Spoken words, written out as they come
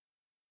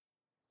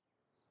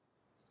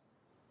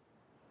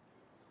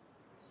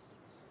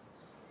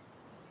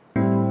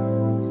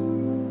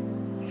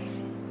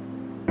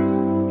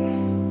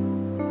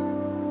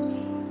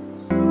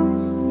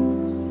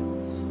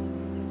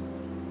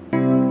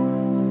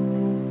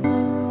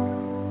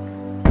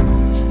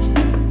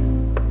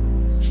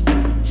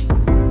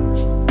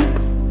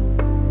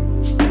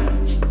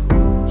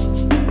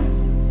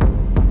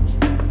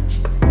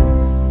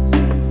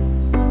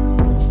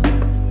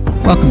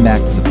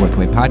Welcome back to the Fourth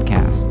Way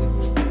Podcast.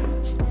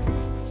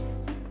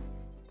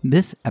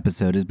 This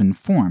episode has been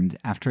formed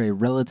after a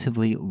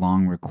relatively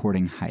long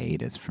recording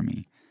hiatus for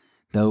me,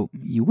 though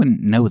you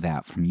wouldn't know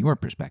that from your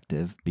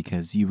perspective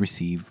because you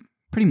receive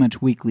pretty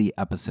much weekly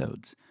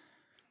episodes.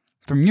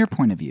 From your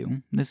point of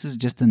view, this is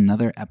just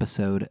another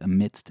episode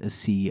amidst a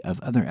sea of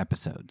other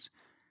episodes.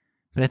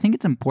 But I think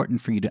it's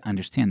important for you to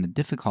understand the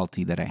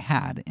difficulty that I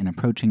had in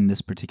approaching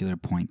this particular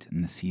point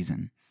in the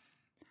season.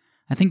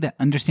 I think that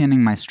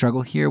understanding my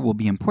struggle here will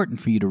be important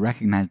for you to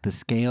recognize the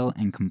scale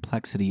and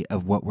complexity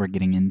of what we're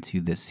getting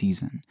into this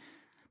season.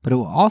 But it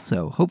will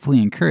also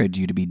hopefully encourage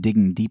you to be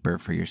digging deeper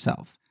for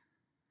yourself.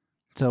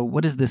 So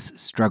what is this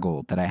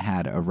struggle that I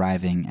had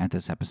arriving at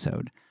this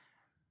episode?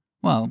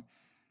 Well,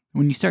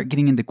 when you start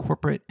getting into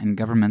corporate and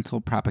governmental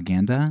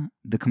propaganda,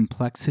 the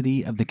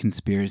complexity of the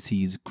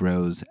conspiracies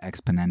grows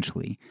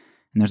exponentially,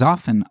 and there's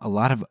often a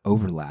lot of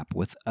overlap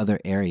with other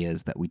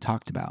areas that we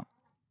talked about.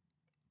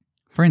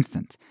 For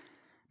instance,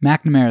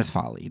 McNamara's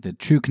Folly, the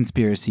true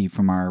conspiracy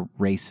from our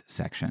race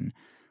section,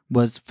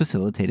 was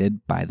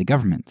facilitated by the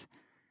government.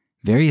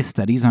 Various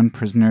studies on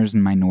prisoners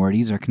and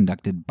minorities are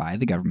conducted by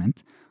the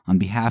government on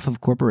behalf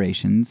of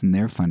corporations and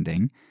their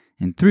funding,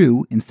 and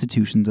through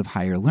institutions of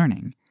higher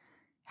learning.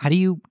 How do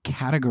you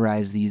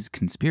categorize these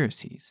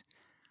conspiracies?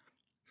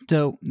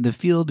 So, the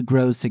field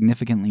grows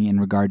significantly in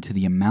regard to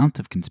the amount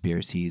of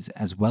conspiracies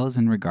as well as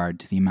in regard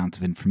to the amount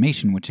of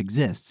information which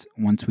exists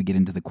once we get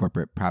into the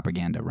corporate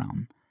propaganda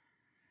realm.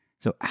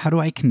 So, how do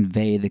I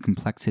convey the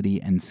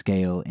complexity and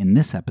scale in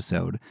this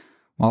episode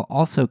while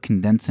also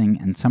condensing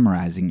and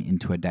summarizing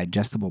into a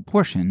digestible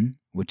portion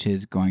which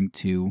is going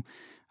to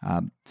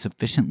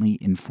sufficiently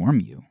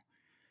inform you?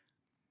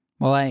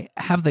 While I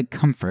have the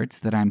comfort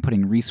that I'm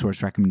putting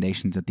resource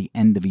recommendations at the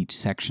end of each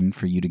section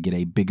for you to get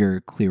a bigger,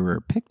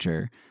 clearer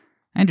picture,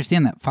 I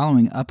understand that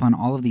following up on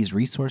all of these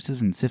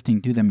resources and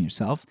sifting through them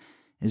yourself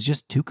is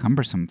just too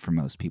cumbersome for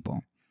most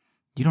people.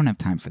 You don't have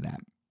time for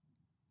that.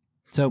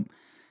 So,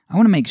 I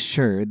want to make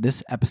sure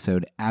this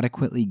episode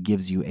adequately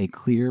gives you a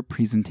clear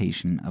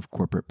presentation of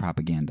corporate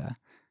propaganda.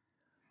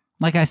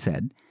 Like I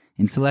said,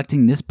 in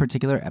selecting this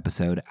particular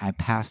episode, I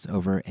passed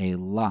over a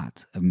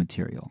lot of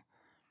material.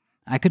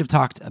 I could have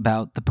talked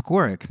about the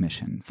Pecora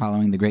Commission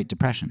following the Great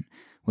Depression,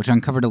 which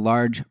uncovered a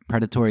large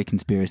predatory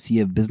conspiracy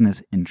of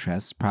business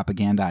interests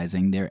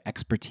propagandizing their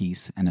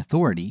expertise and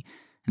authority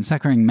and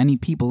suckering many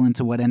people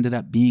into what ended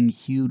up being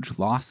huge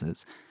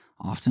losses,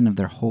 often of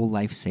their whole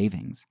life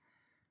savings.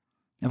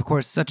 Of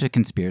course, such a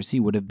conspiracy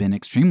would have been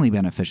extremely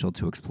beneficial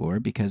to explore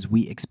because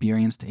we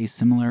experienced a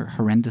similar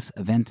horrendous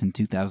event in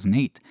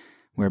 2008,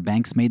 where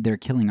banks made their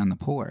killing on the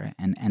poor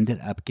and ended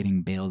up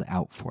getting bailed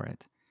out for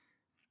it.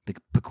 The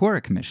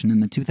Pecora Commission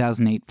and the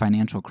 2008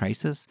 financial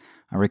crisis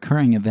are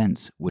recurring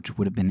events which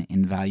would have been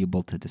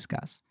invaluable to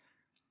discuss.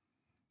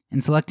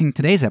 In selecting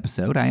today's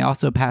episode, I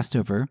also passed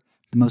over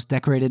the most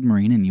decorated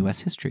Marine in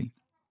U.S. history,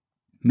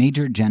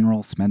 Major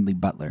General Smedley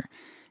Butler,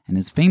 and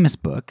his famous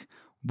book,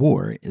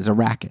 War is a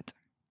Racket.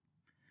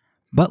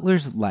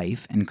 Butler's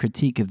life and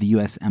critique of the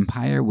U.S.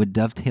 empire would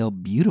dovetail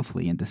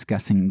beautifully in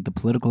discussing the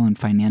political and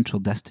financial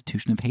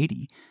destitution of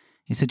Haiti,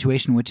 a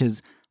situation which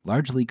is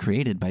largely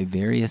created by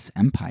various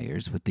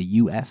empires, with the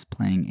U.S.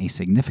 playing a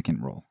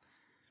significant role.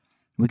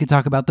 We could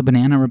talk about the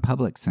banana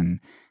republics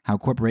and how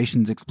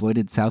corporations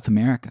exploited South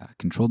America,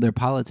 controlled their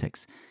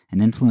politics,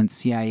 and influenced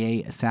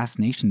CIA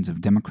assassinations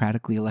of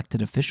democratically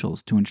elected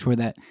officials to ensure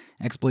that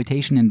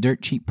exploitation and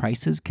dirt-cheap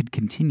prices could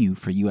continue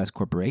for U.S.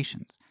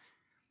 corporations.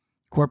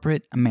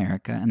 Corporate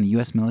America and the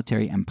U.S.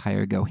 military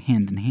empire go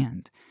hand in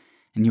hand,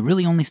 and you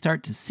really only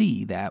start to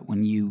see that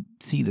when you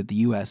see that the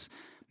U.S.,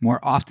 more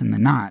often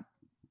than not,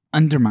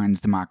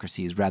 undermines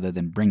democracies rather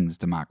than brings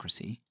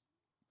democracy.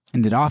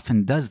 And it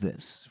often does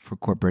this for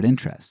corporate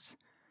interests.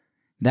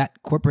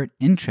 That corporate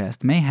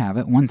interest may have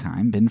at one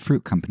time been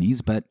fruit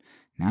companies, but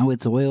now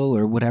it's oil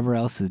or whatever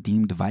else is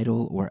deemed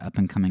vital or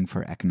up-and-coming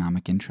for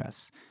economic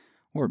interests,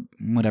 or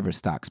whatever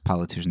stocks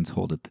politicians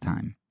hold at the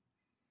time.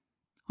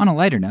 On a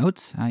lighter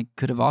note, I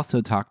could have also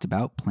talked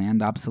about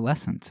planned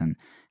obsolescence and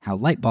how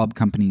light bulb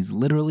companies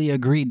literally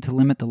agreed to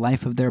limit the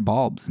life of their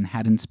bulbs and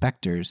had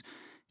inspectors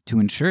to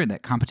ensure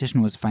that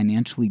competition was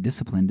financially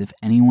disciplined if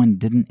anyone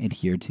didn't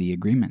adhere to the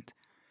agreement.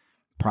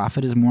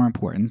 Profit is more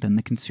important than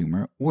the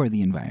consumer or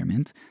the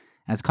environment,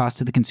 as cost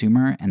to the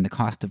consumer and the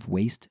cost of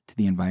waste to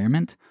the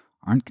environment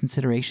aren't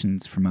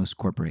considerations for most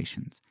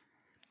corporations.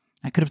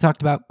 I could have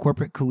talked about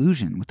corporate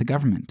collusion with the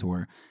government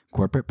or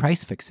corporate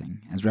price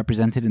fixing, as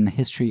represented in the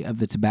history of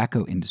the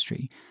tobacco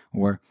industry,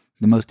 or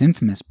the most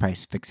infamous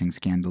price fixing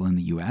scandal in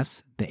the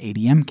U.S., the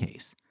ADM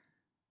case.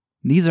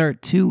 These are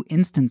two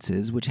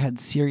instances which had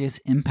serious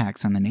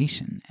impacts on the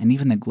nation and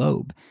even the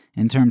globe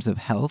in terms of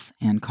health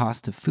and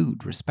cost of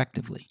food,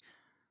 respectively.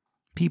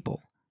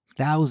 People,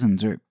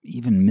 thousands or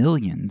even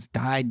millions,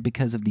 died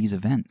because of these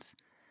events.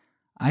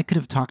 I could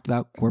have talked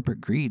about corporate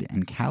greed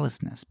and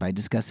callousness by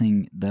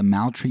discussing the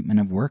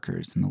maltreatment of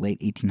workers in the late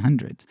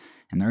 1800s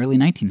and the early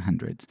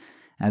 1900s,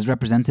 as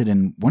represented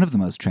in one of the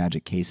most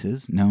tragic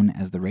cases known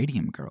as the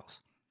Radium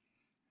Girls.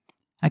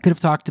 I could have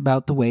talked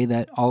about the way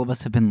that all of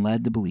us have been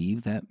led to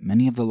believe that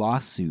many of the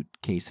lawsuit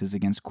cases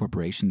against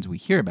corporations we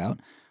hear about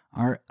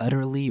are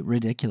utterly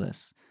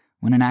ridiculous,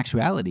 when in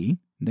actuality,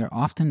 they're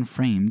often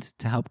framed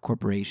to help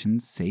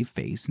corporations save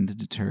face and to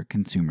deter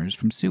consumers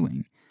from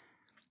suing.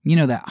 You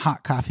know that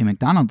hot coffee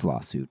McDonald's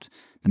lawsuit,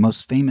 the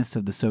most famous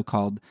of the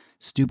so-called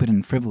stupid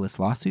and frivolous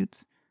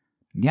lawsuits?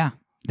 Yeah,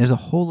 there's a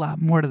whole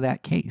lot more to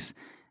that case,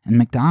 and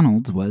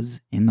McDonald's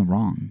was in the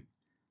wrong.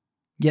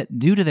 Yet,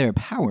 due to their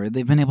power,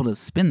 they've been able to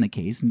spin the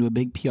case into a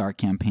big PR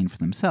campaign for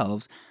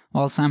themselves,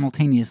 while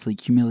simultaneously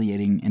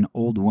humiliating an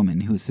old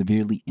woman who was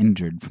severely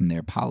injured from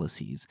their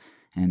policies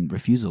and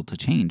refusal to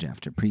change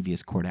after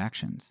previous court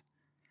actions.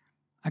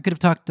 I could have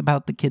talked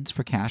about the Kids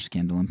for Cash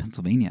scandal in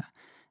Pennsylvania,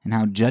 and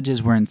how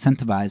judges were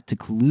incentivized to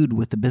collude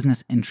with the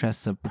business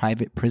interests of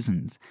private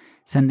prisons,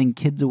 sending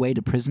kids away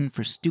to prison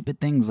for stupid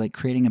things like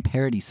creating a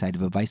parody site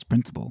of a vice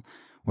principal,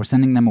 or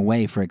sending them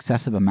away for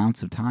excessive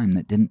amounts of time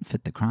that didn't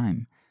fit the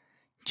crime.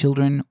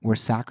 Children were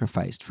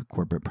sacrificed for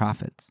corporate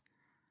profits.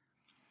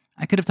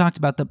 I could have talked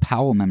about the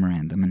Powell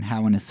Memorandum and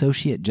how an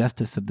associate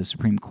justice of the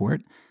Supreme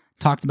Court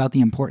talked about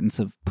the importance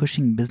of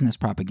pushing business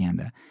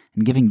propaganda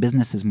and giving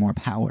businesses more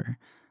power,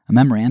 a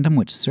memorandum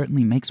which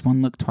certainly makes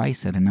one look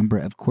twice at a number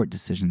of court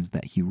decisions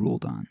that he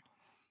ruled on.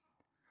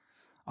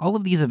 All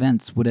of these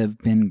events would have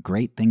been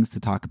great things to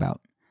talk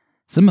about.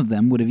 Some of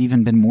them would have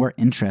even been more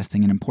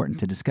interesting and important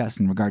to discuss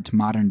in regard to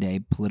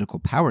modern-day political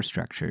power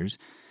structures,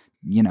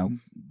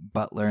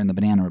 Butler and the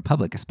Banana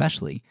Republic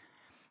especially.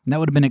 And that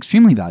would have been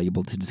extremely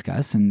valuable to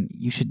discuss, and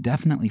you should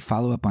definitely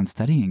follow up on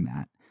studying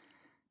that.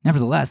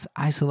 Nevertheless,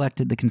 I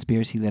selected the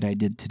conspiracy that I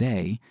did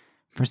today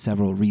for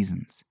several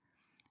reasons.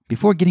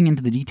 Before getting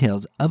into the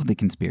details of the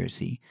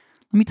conspiracy,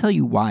 let me tell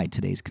you why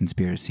today's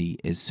conspiracy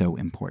is so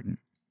important.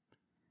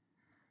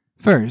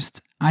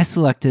 First, I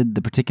selected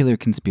the particular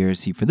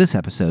conspiracy for this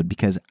episode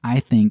because I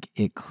think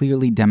it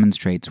clearly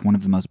demonstrates one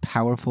of the most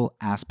powerful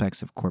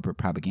aspects of corporate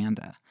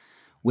propaganda,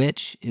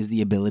 which is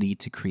the ability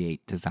to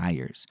create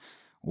desires,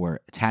 or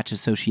attach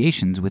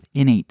associations with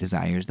innate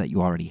desires that you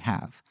already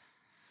have.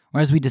 Or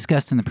as we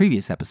discussed in the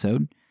previous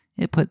episode,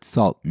 it puts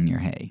salt in your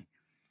hay.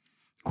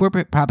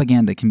 Corporate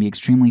propaganda can be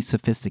extremely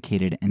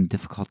sophisticated and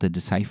difficult to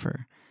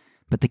decipher,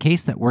 but the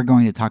case that we're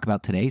going to talk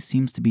about today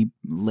seems to be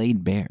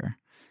laid bare.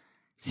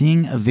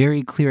 Seeing a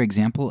very clear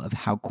example of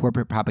how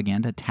corporate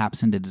propaganda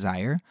taps into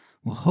desire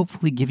will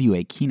hopefully give you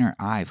a keener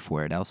eye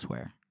for it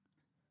elsewhere.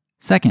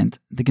 Second,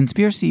 the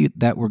conspiracy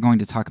that we're going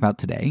to talk about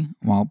today,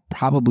 while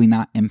probably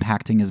not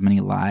impacting as many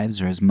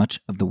lives or as much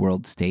of the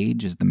world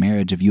stage as the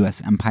marriage of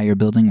U.S. empire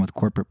building with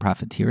corporate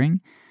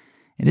profiteering,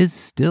 it is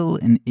still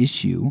an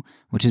issue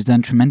which has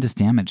done tremendous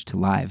damage to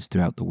lives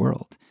throughout the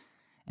world,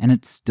 and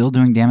it's still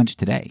doing damage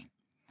today.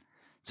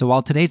 So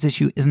while today's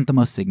issue isn't the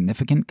most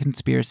significant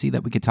conspiracy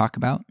that we could talk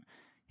about,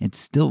 it's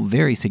still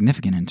very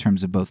significant in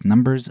terms of both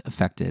numbers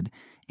affected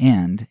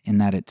and in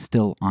that it's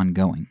still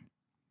ongoing.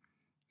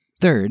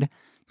 Third,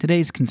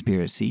 today's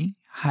conspiracy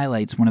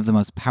highlights one of the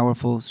most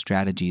powerful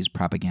strategies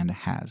propaganda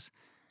has.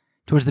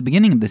 Towards the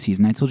beginning of the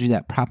season, I told you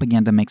that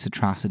propaganda makes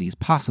atrocities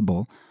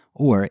possible,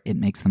 or it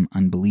makes them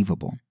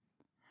unbelievable.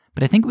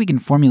 But I think we can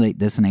formulate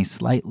this in a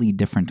slightly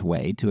different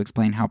way to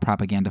explain how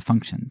propaganda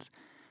functions.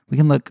 We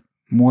can look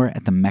more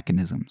at the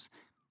mechanisms.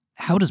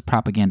 How does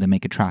propaganda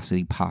make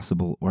atrocity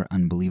possible or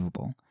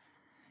unbelievable?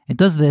 It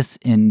does this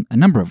in a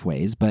number of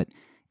ways, but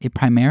it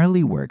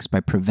primarily works by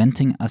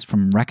preventing us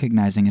from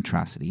recognizing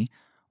atrocity,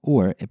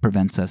 or it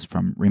prevents us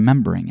from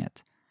remembering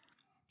it.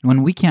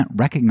 When we can't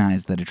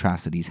recognize that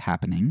atrocity is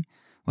happening,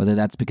 whether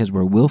that's because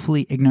we're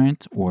willfully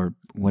ignorant or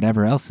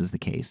whatever else is the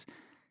case,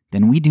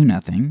 then we do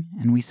nothing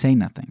and we say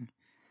nothing.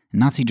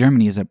 And Nazi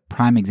Germany is a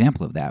prime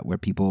example of that, where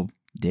people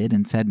did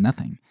and said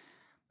nothing.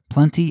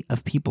 Plenty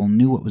of people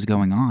knew what was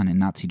going on in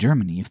Nazi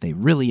Germany if they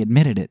really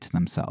admitted it to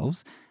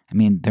themselves. I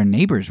mean, their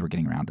neighbors were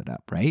getting rounded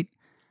up, right?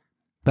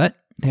 But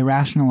they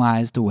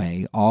rationalized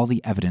away all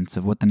the evidence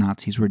of what the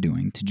Nazis were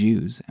doing to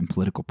Jews and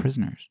political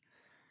prisoners.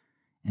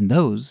 And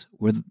those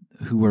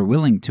who were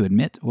willing to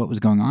admit what was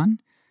going on,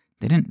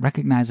 they didn't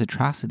recognize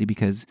atrocity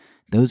because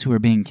those who were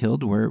being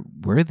killed were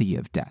worthy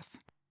of death.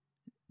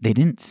 They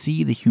didn't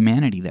see the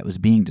humanity that was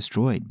being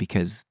destroyed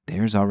because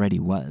theirs already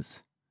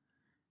was.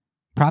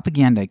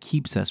 Propaganda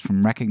keeps us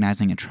from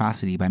recognizing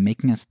atrocity by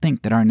making us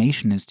think that our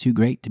nation is too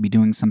great to be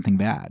doing something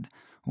bad,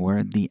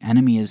 or the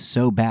enemy is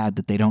so bad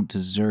that they don't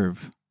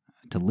deserve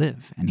to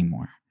live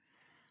anymore.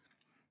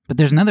 But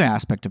there's another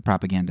aspect of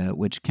propaganda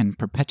which can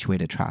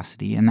perpetuate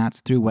atrocity, and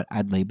that's through what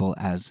I'd label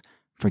as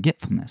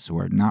forgetfulness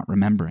or not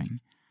remembering.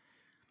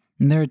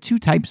 And there are two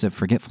types of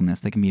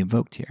forgetfulness that can be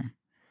evoked here.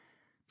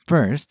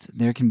 First,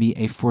 there can be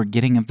a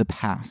forgetting of the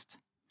past.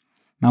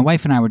 My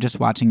wife and I were just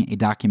watching a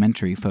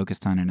documentary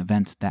focused on an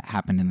event that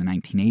happened in the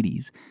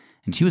 1980s,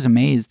 and she was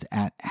amazed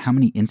at how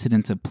many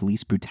incidents of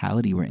police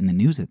brutality were in the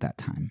news at that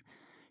time.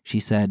 She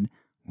said,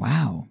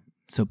 "Wow,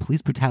 so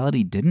police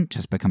brutality didn't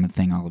just become a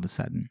thing all of a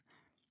sudden."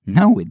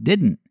 No, it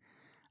didn't.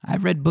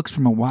 I've read books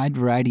from a wide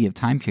variety of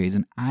time periods,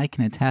 and I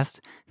can attest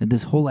that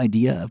this whole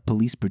idea of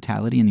police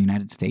brutality in the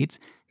United States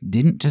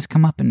didn't just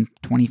come up in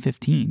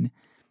 2015.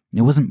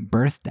 It wasn't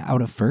birthed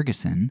out of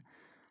Ferguson.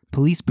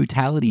 Police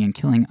brutality and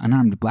killing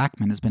unarmed black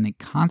men has been a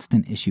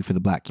constant issue for the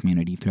black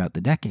community throughout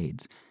the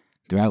decades,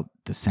 throughout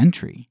the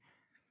century.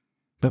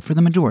 But for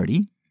the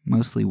majority,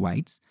 mostly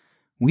whites,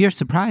 we are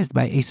surprised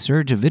by a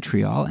surge of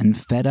vitriol and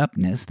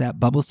fed-upness that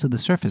bubbles to the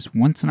surface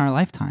once in our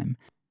lifetime.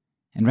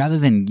 And rather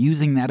than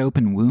using that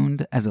open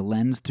wound as a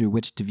lens through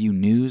which to view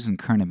news and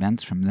current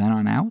events from then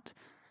on out,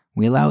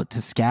 we allow it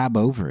to scab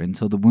over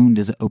until the wound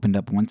is opened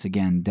up once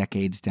again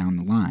decades down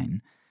the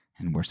line,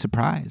 and we're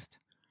surprised.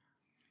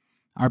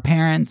 Our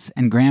parents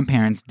and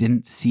grandparents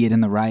didn't see it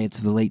in the riots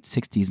of the late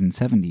 60s and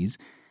 70s,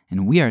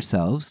 and we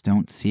ourselves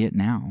don't see it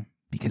now,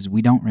 because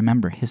we don't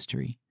remember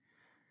history.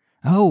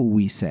 Oh,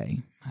 we say,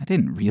 I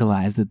didn't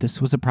realize that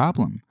this was a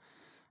problem.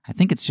 I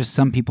think it's just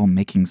some people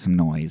making some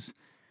noise.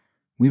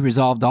 We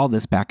resolved all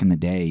this back in the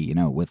day,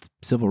 with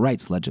civil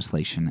rights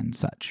legislation and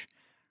such.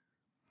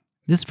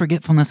 This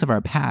forgetfulness of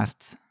our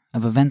pasts,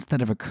 of events that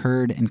have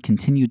occurred and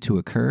continue to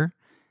occur,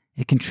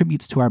 it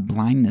contributes to our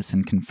blindness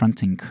in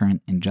confronting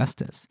current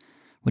injustice,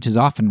 which is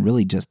often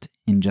really just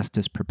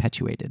injustice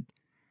perpetuated.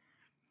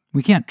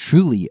 We can't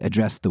truly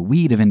address the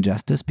weed of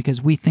injustice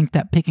because we think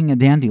that picking a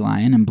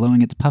dandelion and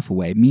blowing its puff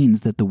away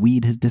means that the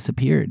weed has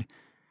disappeared.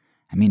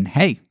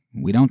 Hey,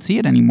 we don't see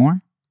it anymore.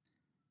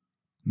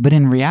 But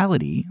in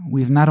reality,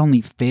 we've not only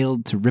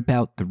failed to rip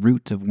out the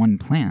root of one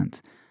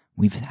plant,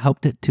 we've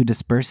helped it to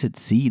disperse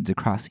its seeds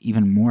across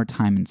even more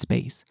time and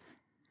space.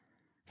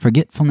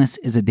 Forgetfulness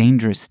is a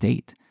dangerous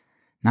state,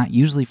 not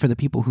usually for the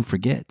people who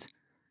forget,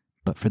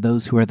 but for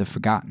those who are the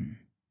forgotten.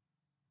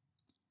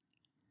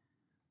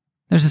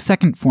 There's a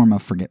second form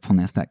of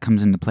forgetfulness that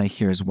comes into play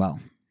here as well.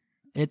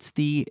 It's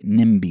the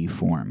NIMBY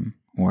form,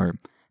 or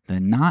the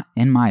not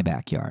in my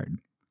backyard.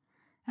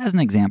 As an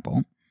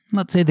example,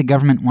 let's say the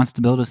government wants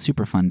to build a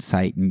Superfund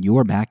site in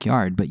your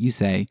backyard, but you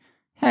say,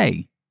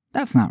 hey,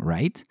 that's not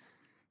right.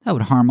 That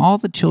would harm all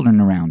the children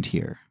around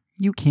here.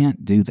 You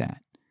can't do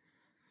that.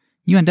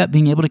 You end up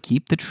being able to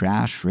keep the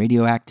trash,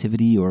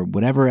 radioactivity, or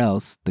whatever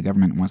else the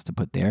government wants to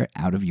put there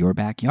out of your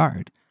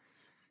backyard.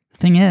 The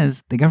thing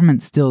is, the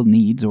government still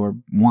needs or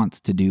wants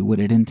to do what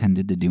it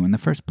intended to do in the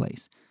first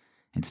place.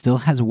 It still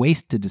has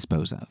waste to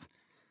dispose of.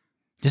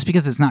 Just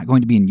because it's not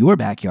going to be in your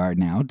backyard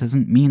now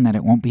doesn't mean that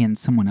it won't be in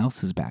someone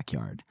else's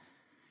backyard.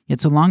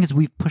 Yet so long as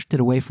we've pushed it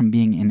away from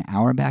being in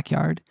our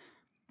backyard,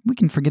 we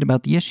can forget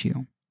about the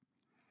issue.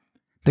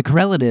 The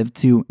correlative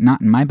to not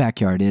in my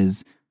backyard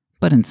is,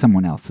 but in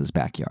someone else's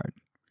backyard.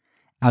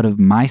 Out of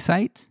my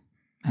sight,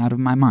 out of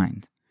my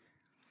mind.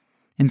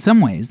 In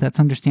some ways, that's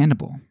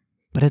understandable,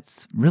 but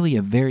it's really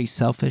a very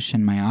selfish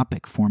and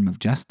myopic form of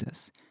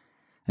justice.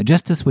 A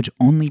justice which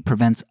only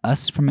prevents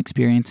us from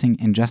experiencing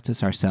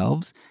injustice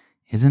ourselves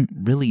isn't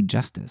really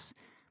justice.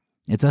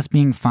 It's us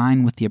being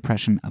fine with the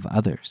oppression of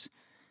others.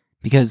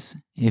 Because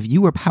if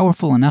you were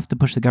powerful enough to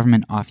push the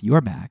government off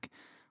your back,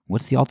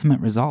 what's the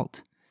ultimate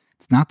result?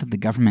 It's not that the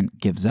government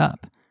gives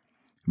up.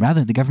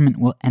 Rather, the government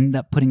will end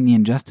up putting the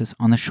injustice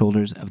on the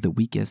shoulders of the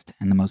weakest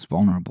and the most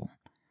vulnerable.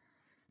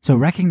 So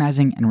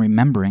recognizing and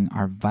remembering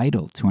are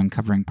vital to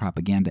uncovering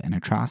propaganda and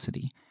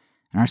atrocity,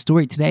 and our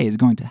story today is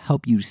going to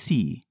help you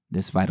see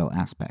this vital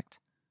aspect.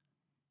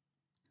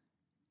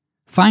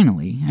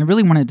 Finally, I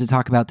really wanted to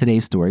talk about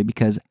today's story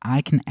because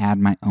I can add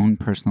my own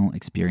personal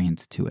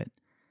experience to it.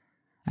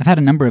 I've had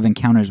a number of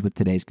encounters with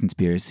today's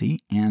conspiracy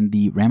and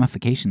the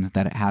ramifications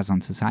that it has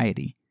on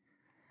society.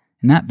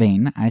 In that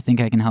vein, I think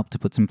I can help to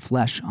put some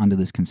flesh onto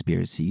this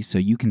conspiracy so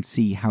you can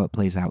see how it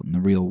plays out in the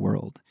real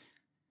world.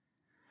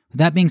 With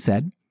that being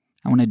said,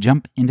 I want to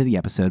jump into the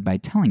episode by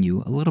telling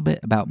you a little bit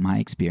about my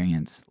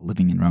experience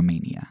living in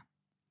Romania.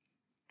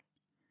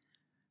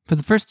 For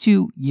the first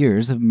 2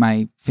 years of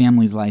my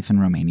family's life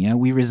in Romania,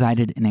 we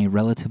resided in a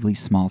relatively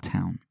small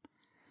town.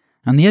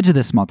 On the edge of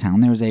this small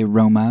town, there was a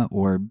Roma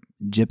or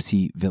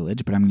gypsy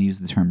village, but I'm going to use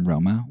the term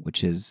Roma,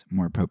 which is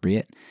more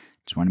appropriate.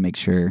 Just want to make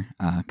sure,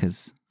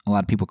 because a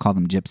lot of people call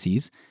them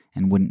gypsies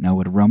and wouldn't know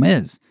what a Roma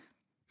is.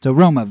 So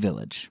Roma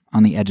village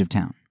on the edge of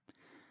town.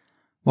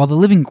 While the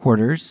living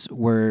quarters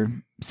were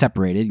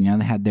separated,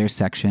 they had their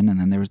section and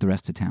then there was the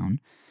rest of town.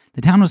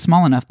 The town was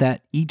small enough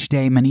that each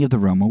day many of the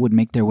Roma would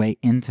make their way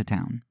into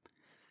town.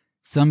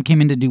 Some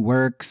came in to do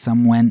work,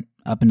 some went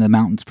up into the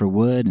mountains for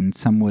wood, and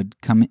some would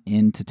come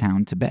into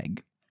town to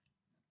beg.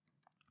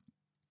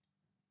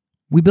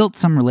 We built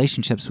some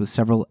relationships with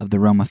several of the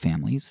Roma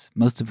families,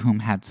 most of whom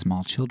had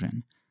small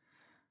children.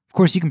 Of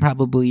course, you can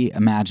probably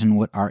imagine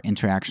what our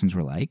interactions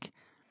were like.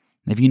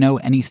 If you know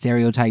any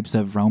stereotypes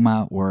of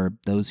Roma or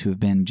those who have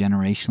been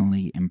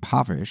generationally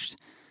impoverished,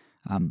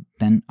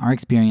 then our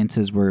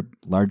experiences were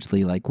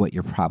largely like what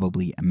you're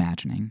probably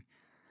imagining.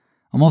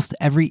 Almost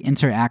every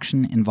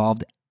interaction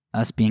involved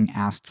us being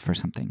asked for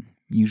something,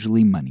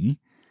 usually money.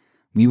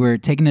 We were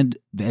taken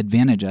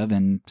advantage of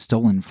and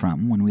stolen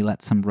from when we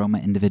let some Roma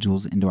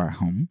individuals into our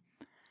home.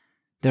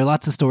 There are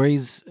lots of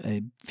stories,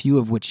 a few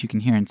of which you can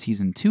hear in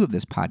Season 2 of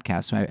this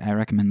podcast, so I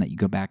recommend that you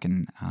go back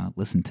and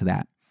listen to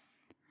that.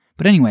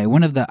 But anyway,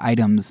 one of the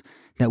items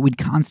that we'd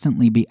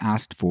constantly be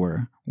asked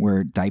for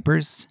were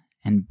diapers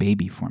and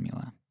baby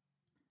formula.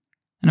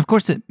 And of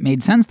course, it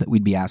made sense that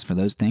we'd be asked for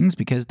those things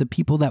because the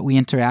people that we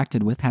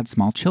interacted with had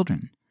small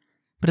children.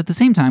 But at the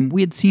same time,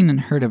 we had seen and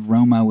heard of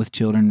Roma with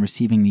children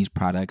receiving these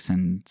products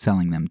and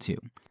selling them too.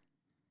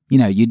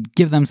 You'd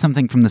give them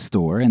something from the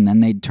store and then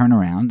they'd turn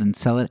around and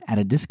sell it at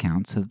a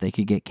discount so that they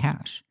could get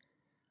cash.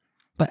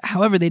 But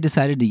however they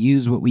decided to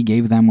use what we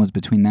gave them was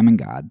between them and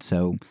God,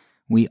 so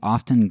we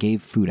often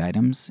gave food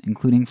items,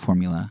 including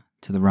formula,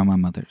 to the Roma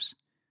mothers.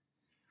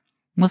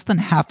 Less than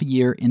half a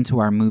year into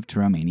our move to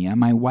Romania,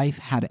 my wife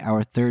had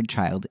our third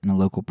child in a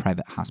local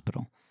private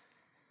hospital.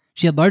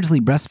 She had largely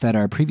breastfed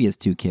our previous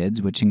 2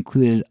 kids, which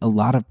included a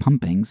lot of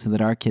pumping so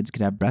that our kids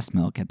could have breast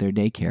milk at their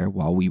daycare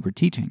while we were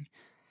teaching.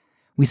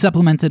 We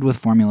supplemented with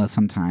formula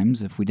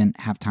sometimes if we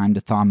didn't have time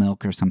to thaw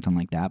milk or something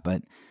like that,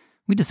 but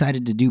we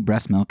decided to do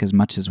breast milk as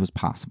much as was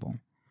possible.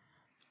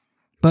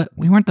 But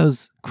we weren't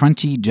those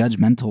crunchy,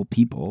 judgmental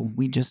people.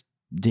 We just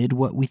did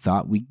what we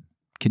thought we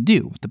could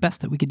do, the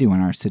best that we could do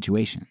in our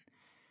situation.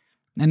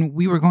 And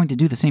we were going to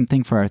do the same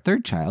thing for our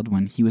third child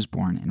when he was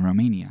born in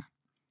Romania.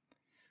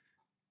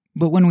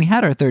 But when we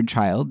had our third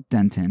child,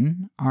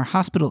 Denton, our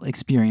hospital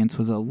experience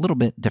was a little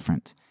bit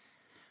different.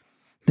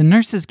 The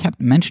nurses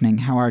kept mentioning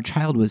how our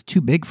child was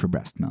too big for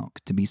breast milk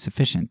to be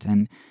sufficient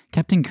and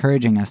kept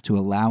encouraging us to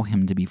allow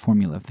him to be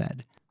formula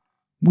fed.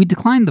 We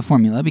declined the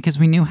formula because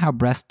we knew how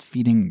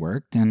breastfeeding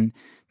worked and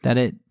that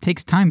it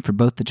takes time for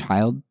both the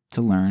child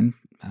to learn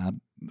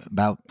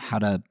about how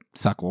to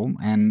suckle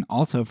and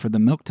also for the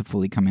milk to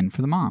fully come in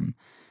for the mom.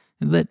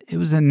 But it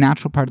was a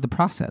natural part of the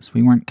process.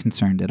 We weren't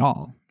concerned at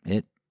all.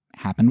 It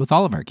happened with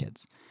all of our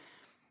kids.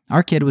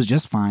 Our kid was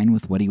just fine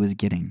with what he was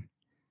getting.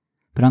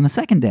 But on the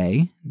second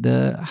day,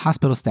 the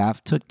hospital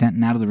staff took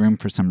Denton out of the room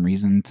for some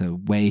reason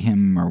to weigh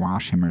him or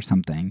wash him or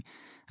something.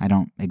 I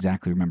don't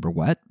exactly remember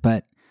what,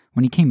 but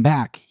when he came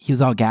back, he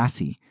was all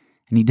gassy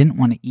and he didn't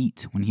want to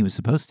eat when he was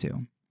supposed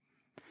to.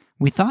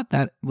 We thought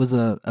that was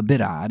a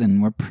bit odd,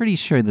 and we're pretty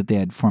sure that they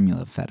had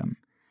formula fed him.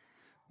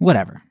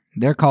 Whatever.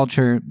 Their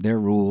culture, their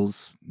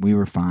rules, we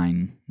were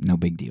fine, no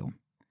big deal.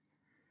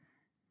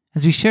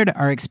 As we shared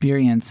our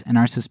experience and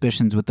our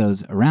suspicions with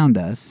those around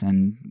us,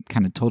 and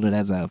kind of told it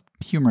as a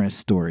humorous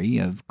story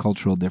of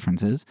cultural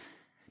differences,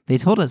 they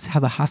told us how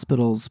the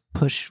hospitals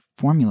push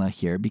formula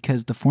here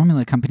because the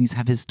formula companies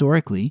have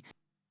historically,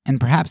 and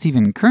perhaps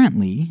even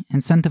currently,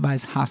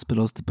 incentivized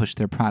hospitals to push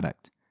their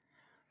product.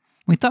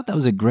 We thought that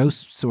was a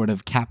gross sort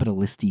of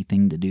capitalist-y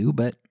thing to do,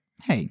 but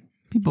hey,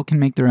 people can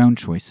make their own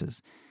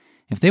choices.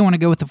 If they want to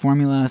go with the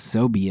formula,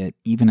 so be it,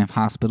 even if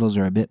hospitals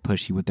are a bit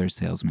pushy with their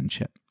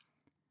salesmanship.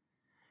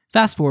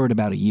 Fast forward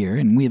about a year,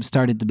 and we have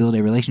started to build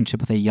a relationship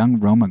with a young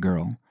Roma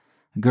girl,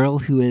 a girl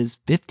who is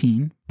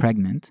 15,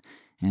 pregnant,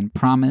 and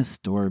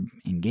promised or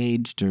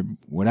engaged or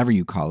whatever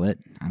you call it.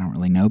 I don't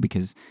really know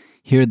because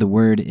here the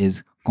word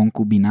is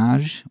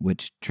concubinage,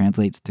 which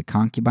translates to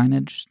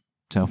concubinage.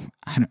 So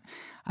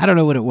I don't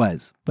know what it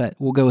was, but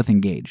we'll go with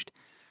engaged.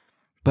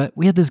 But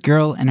we had this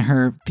girl and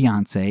her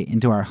fiancé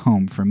into our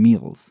home for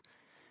meals.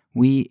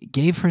 We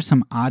gave her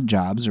some odd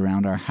jobs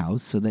around our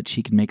house so that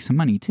she could make some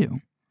money too.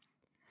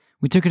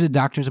 We took her to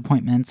doctor's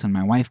appointments, and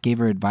my wife gave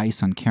her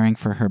advice on caring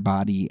for her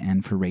body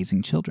and for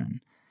raising children.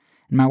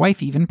 And my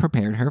wife even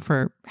prepared her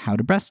for how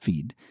to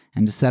breastfeed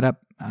and to set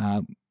up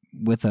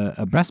with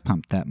a breast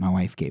pump that my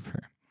wife gave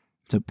her.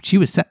 So she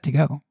was set to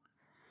go.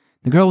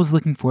 The girl was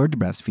looking forward to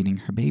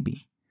breastfeeding her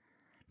baby.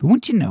 But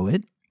wouldn't you know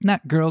it,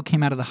 that girl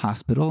came out of the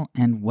hospital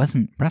and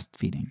wasn't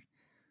breastfeeding.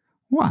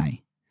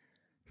 Why?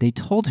 They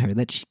told her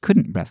that she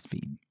couldn't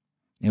breastfeed.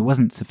 It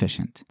wasn't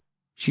sufficient.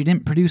 She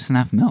didn't produce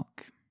enough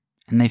milk.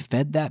 And they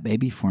fed that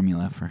baby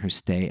formula for her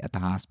stay at the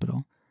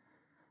hospital.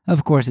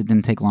 Of course, it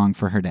didn't take long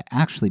for her to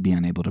actually be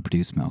unable to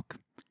produce milk.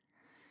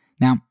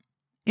 Now,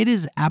 it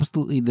is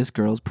absolutely this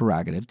girl's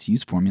prerogative to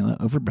use formula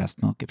over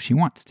breast milk if she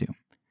wants to.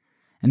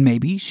 And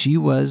maybe she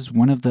was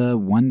one of the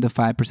 1 to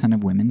 5%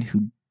 of women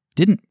who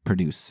didn't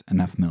produce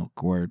enough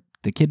milk, or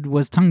the kid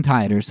was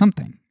tongue-tied or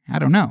something. I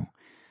don't know.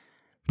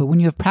 But when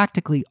you have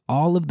practically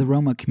all of the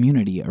Roma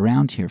community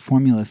around here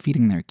formula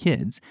feeding their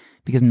kids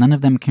because none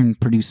of them can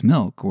produce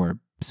milk, or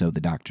so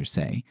the doctors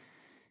say,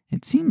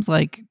 it seems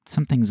like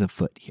something's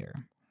afoot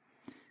here.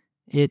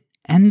 It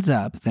ends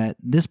up that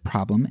this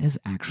problem is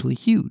actually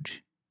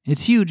huge.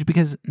 It's huge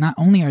because not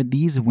only are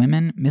these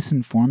women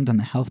misinformed on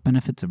the health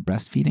benefits of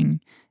breastfeeding,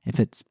 if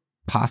it's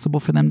possible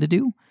for them to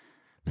do,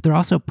 but they're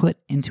also put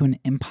into an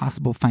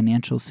impossible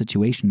financial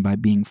situation by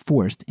being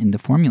forced into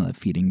formula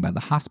feeding by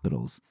the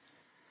hospitals.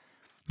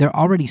 They're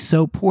already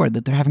so poor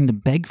that they're having to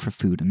beg for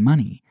food and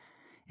money.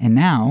 And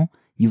now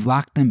you've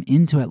locked them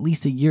into at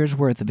least a year's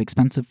worth of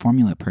expensive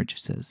formula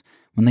purchases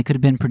when they could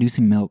have been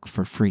producing milk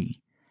for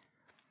free.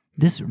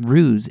 This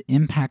ruse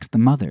impacts the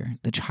mother,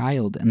 the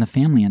child, and the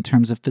family in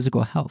terms of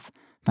physical health,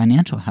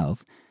 financial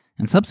health,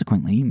 and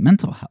subsequently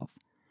mental health.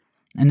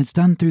 And it's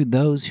done through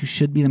those who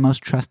should be the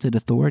most trusted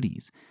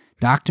authorities,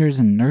 doctors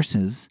and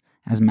nurses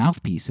as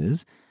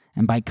mouthpieces,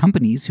 and by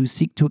companies who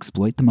seek to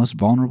exploit the most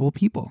vulnerable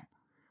people.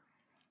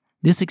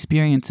 This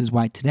experience is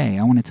why today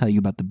I want to tell you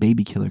about the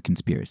baby killer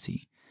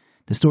conspiracy,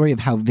 the story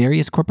of how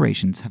various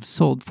corporations have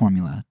sold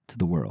formula to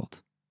the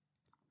world.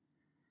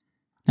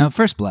 Now, at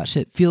first blush,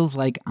 it feels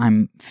like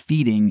I'm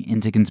feeding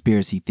into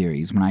conspiracy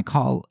theories when I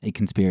call a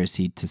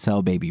conspiracy to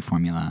sell baby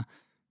formula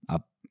a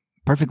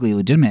perfectly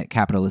legitimate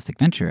capitalistic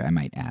venture, I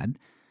might add,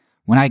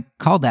 when I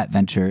call that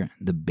venture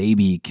the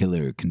baby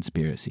killer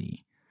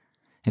conspiracy.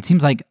 It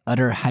seems like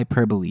utter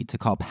hyperbole to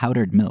call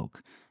powdered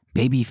milk,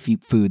 baby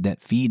food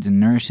that feeds and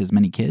nourishes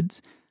many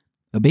kids,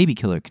 a baby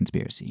killer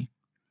conspiracy.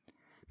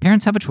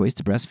 Parents have a choice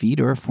to breastfeed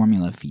or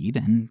formula feed,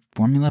 and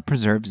formula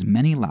preserves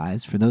many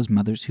lives for those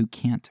mothers who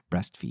can't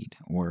breastfeed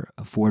or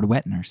afford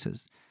wet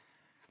nurses.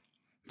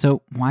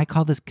 So why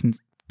call this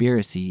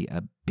conspiracy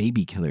a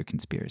baby killer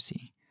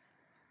conspiracy?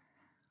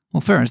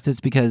 Well, first,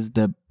 it's because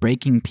the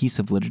breaking piece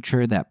of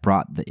literature that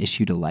brought the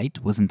issue to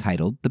light was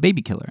entitled The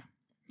Baby Killer.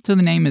 So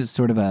the name is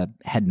sort of a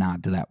head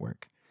nod to that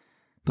work.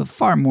 But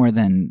far more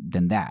than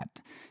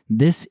that,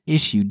 this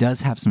issue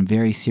does have some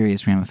very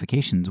serious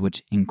ramifications,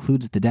 which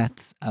includes the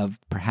deaths of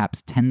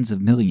perhaps tens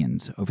of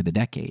millions over the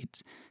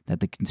decades that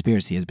the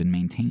conspiracy has been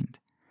maintained.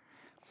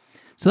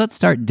 So let's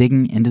start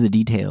digging into the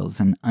details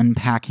and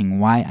unpacking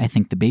why I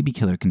think the baby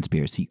killer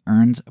conspiracy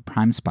earns a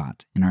prime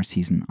spot in our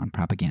season on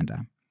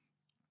propaganda.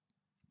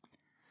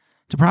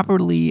 To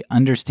properly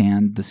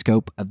understand the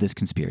scope of this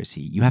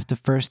conspiracy, you have to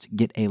first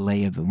get a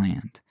lay of the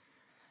land.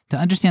 To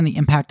understand the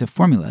impact of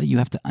formula, you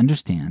have to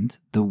understand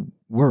the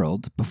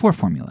world before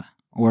formula,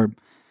 or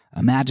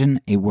imagine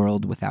a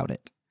world without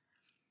it.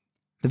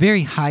 The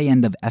very high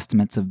end of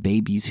estimates of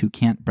babies who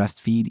can't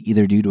breastfeed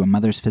either due to a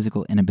mother's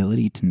physical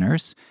inability to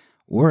nurse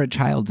or a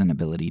child's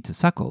inability to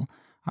suckle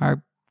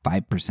are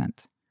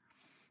 5%.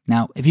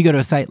 Now, if you go to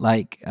a site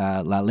like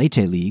La Leche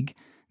League,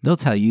 they'll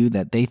tell you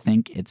that they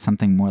think it's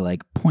something more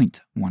like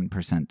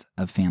 0.1%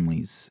 of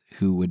families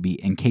who would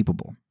be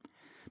incapable.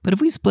 But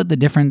if we split the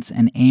difference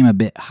and aim a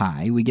bit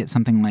high, we get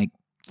something like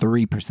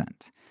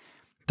 3%.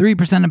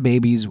 3% of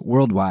babies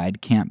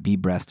worldwide can't be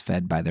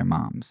breastfed by their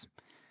moms.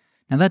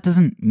 Now, that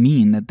doesn't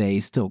mean that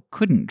they still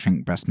couldn't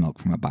drink breast milk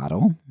from a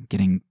bottle,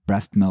 getting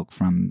breast milk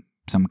from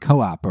some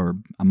co-op or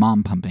a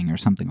mom pumping or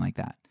something like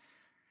that.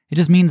 It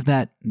just means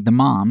that the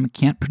mom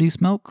can't produce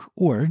milk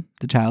or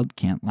the child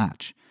can't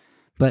latch.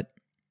 But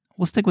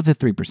we'll stick with the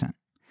 3%.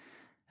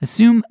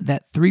 Assume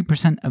that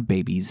 3% of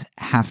babies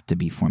have to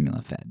be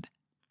formula fed.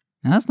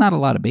 Now, that's not a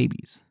lot of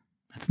babies.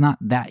 It's not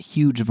that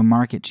huge of a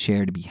market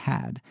share to be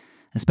had,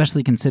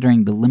 especially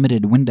considering the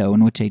limited window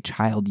in which a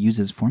child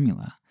uses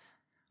formula.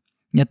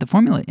 Yet the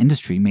formula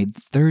industry made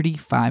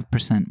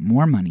 35%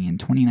 more money in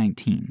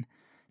 2019,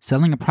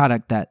 selling a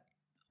product that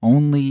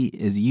only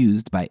is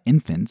used by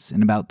infants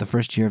in about the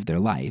first year of their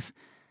life.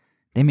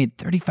 They made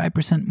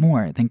 35%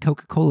 more than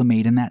Coca-Cola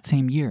made in that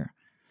same year,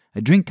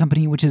 a drink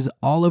company which is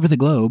all over the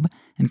globe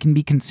and can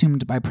be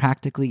consumed by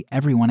practically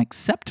everyone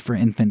except for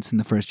infants in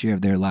the first year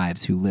of their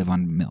lives who live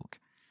on milk.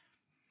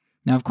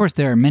 Now, of course,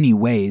 there are many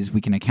ways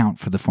we can account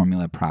for the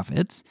formula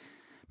profits.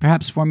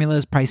 Perhaps formula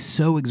is priced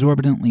so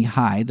exorbitantly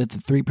high that the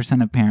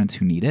 3% of parents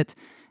who need it,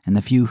 and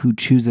the few who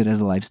choose it as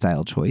a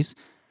lifestyle choice,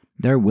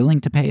 they're willing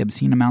to pay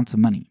obscene amounts of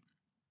money.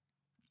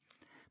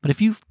 But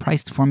if you've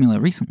priced formula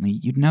recently,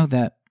 you'd know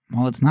that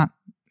while it's not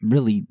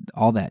really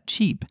all that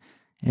cheap,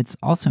 it's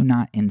also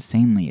not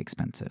insanely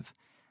expensive.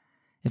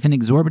 If an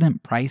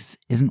exorbitant price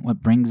isn't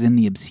what brings in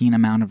the obscene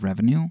amount of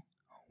revenue,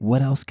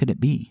 what else could it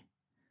be?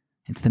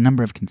 It's the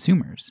number of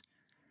consumers.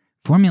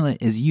 Formula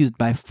is used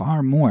by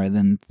far more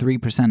than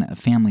 3% of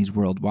families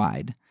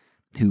worldwide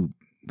who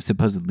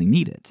supposedly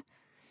need it.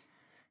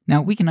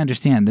 Now, we can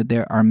understand that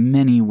there are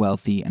many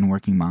wealthy and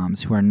working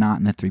moms who are not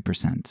in the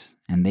 3%,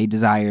 and they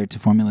desire to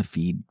formula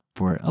feed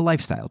for a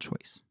lifestyle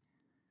choice.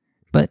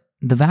 But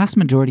the vast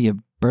majority of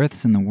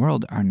births in the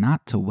world are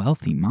not to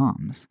wealthy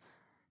moms.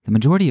 The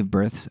majority of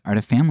births are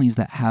to families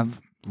that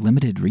have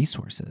limited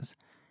resources.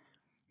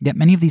 Yet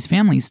many of these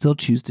families still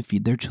choose to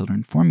feed their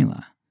children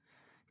formula,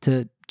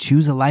 to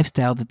choose a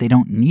lifestyle that they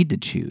don't need to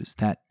choose,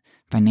 that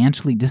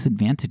financially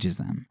disadvantages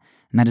them,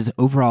 and that is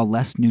overall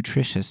less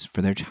nutritious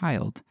for their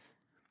child.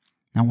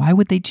 Now, why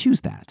would they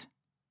choose that?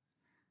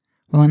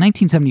 Well, in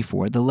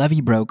 1974, the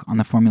levee broke on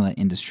the formula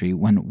industry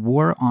when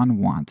War on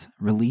Want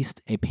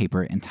released a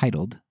paper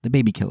entitled The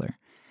Baby Killer,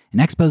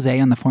 an expose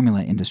on the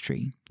formula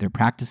industry, their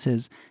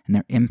practices, and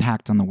their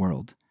impact on the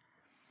world.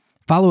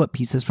 Follow-up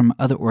pieces from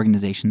other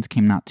organizations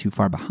came not too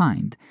far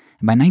behind,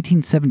 and by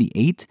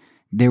 1978,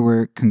 there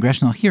were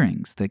congressional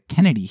hearings, the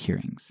Kennedy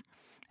hearings,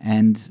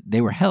 and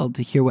they were held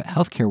to hear what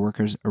healthcare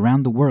workers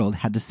around the world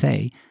had to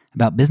say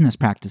about business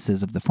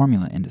practices of the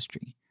formula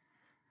industry.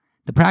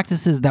 The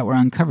practices that were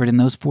uncovered in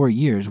those 4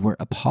 years were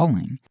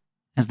appalling,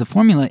 as the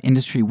formula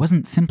industry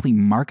wasn't simply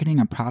marketing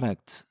a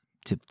product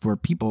for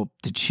people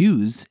to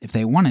choose if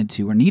they wanted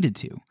to or needed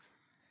to.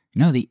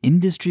 No, the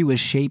industry was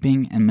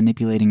shaping and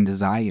manipulating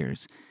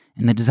desires,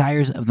 and the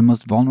desires of the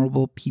most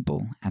vulnerable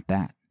people at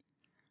that.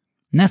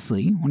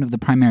 Nestle, one of the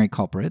primary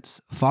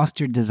culprits,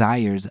 fostered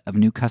desires of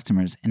new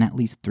customers in at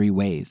least 3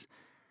 ways.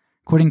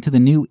 According to the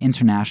New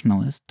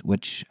Internationalist,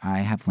 which I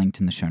have linked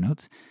in the show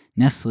notes,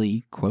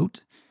 Nestle,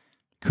 quote,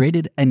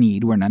 created a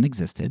need where none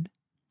existed,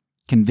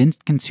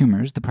 convinced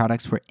consumers the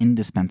products were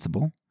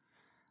indispensable,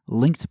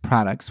 linked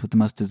products with the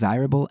most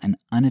desirable and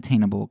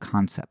unattainable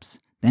concepts,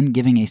 then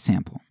giving a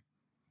sample.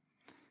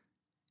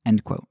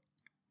 End quote.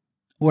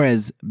 Or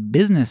as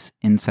Business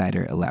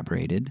Insider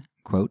elaborated,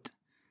 quote,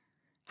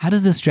 how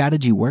does this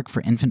strategy work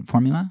for infant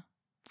formula?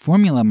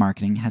 Formula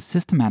marketing has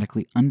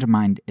systematically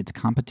undermined its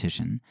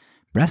competition,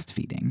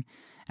 breastfeeding,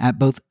 at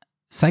both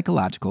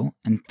psychological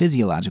and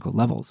physiological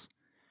levels.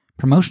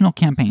 Promotional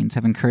campaigns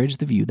have encouraged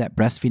the view that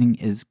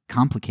breastfeeding is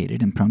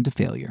complicated and prone to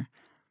failure.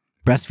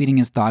 Breastfeeding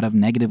is thought of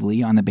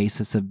negatively on the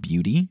basis of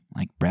beauty,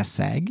 like breast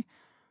sag,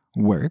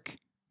 work,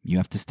 you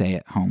have to stay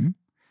at home,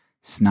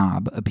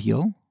 snob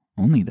appeal,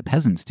 only the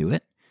peasants do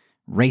it,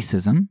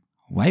 racism,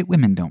 white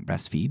women don't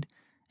breastfeed,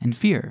 and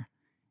fear,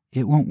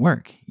 it won't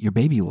work, your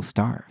baby will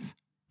starve.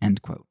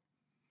 End quote.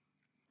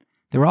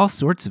 There were all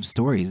sorts of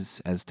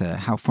stories as to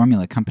how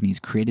formula companies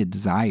created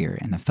desire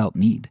and a felt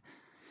need.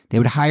 They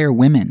would hire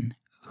women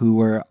who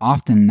were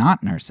often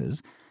not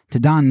nurses to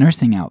don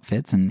nursing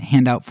outfits and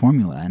hand out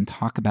formula and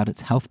talk about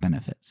its health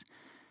benefits.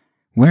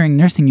 Wearing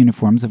nursing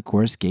uniforms, of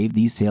course, gave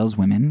these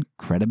saleswomen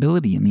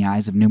credibility in the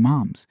eyes of new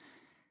moms.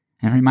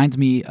 And it reminds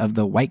me of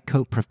the white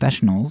coat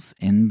professionals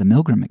in the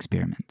Milgram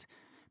experiment.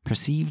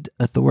 Perceived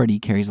authority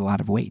carries a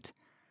lot of weight.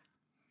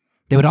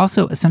 They would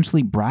also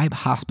essentially bribe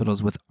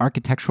hospitals with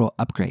architectural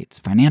upgrades,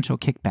 financial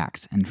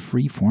kickbacks, and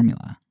free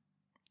formula.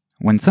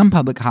 When some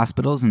public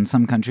hospitals in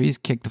some countries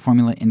kicked the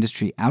formula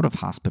industry out of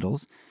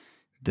hospitals,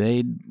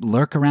 they'd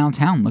lurk around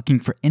town looking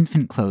for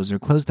infant clothes or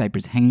clothes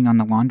diapers hanging on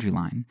the laundry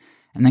line,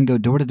 and then go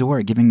door to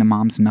door giving the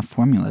moms enough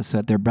formula so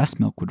that their breast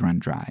milk would run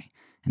dry,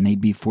 and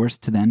they'd be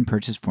forced to then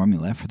purchase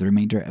formula for the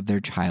remainder of their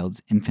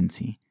child's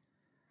infancy.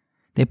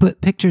 They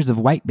put pictures of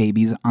white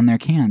babies on their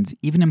cans,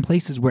 even in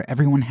places where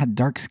everyone had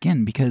dark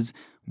skin, because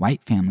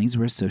white families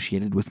were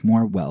associated with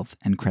more wealth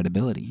and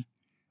credibility.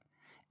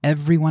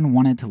 Everyone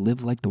wanted to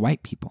live like the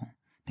white people.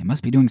 They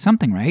must be doing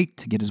something right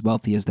to get as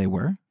wealthy as they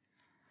were.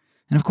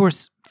 And of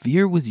course,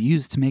 fear was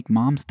used to make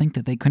moms think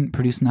that they couldn't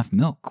produce enough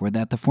milk or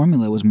that the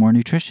formula was more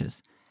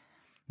nutritious.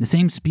 The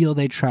same spiel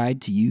they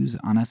tried to use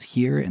on us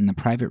here in the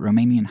private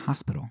Romanian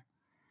hospital.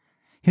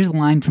 Here's a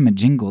line from a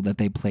jingle that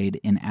they played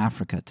in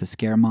Africa to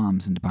scare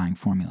moms into buying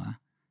formula.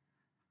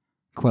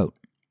 Quote,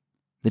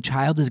 the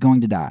child is going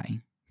to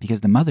die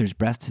because the mother's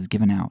breast has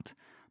given out.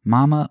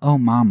 Mama, oh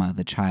mama,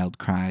 the child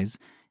cries.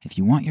 If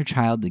you want your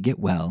child to get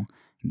well,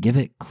 give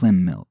it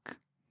Klim milk.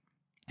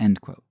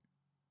 End quote.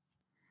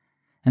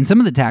 And some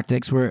of the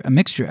tactics were a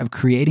mixture of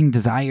creating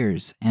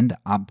desires and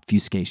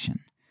obfuscation.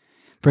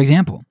 For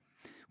example,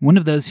 one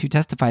of those who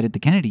testified at the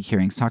Kennedy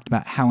hearings talked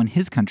about how in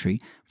his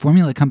country,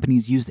 formula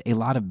companies used a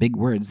lot of big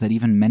words that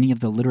even many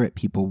of the literate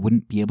people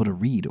wouldn't be able to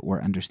read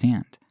or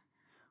understand.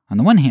 On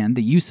the one hand,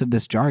 the use of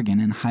this jargon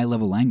and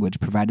high-level language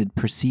provided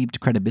perceived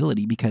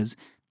credibility because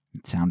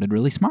it sounded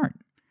really smart.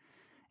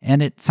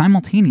 And it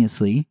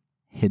simultaneously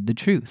hid the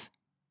truth.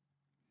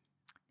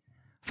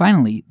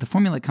 Finally, the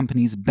formula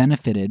companies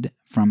benefited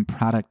from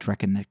product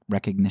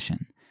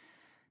recognition.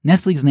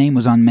 Nestle's name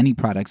was on many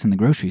products in the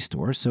grocery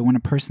store, so when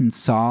a person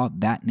saw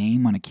that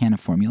name on a can of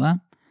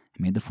formula, it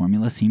made the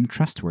formula seem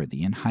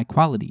trustworthy and high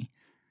quality.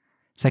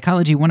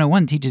 Psychology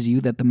 101 teaches you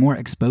that the more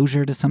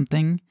exposure to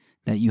something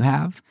that you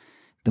have,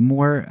 the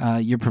more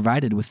you're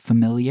provided with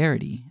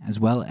familiarity, as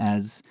well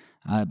as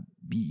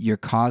you're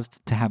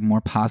caused to have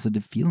more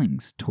positive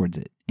feelings towards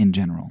it in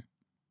general.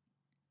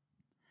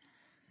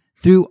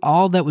 Through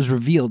all that was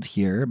revealed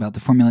here about the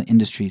formula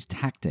industry's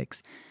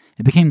tactics,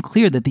 it became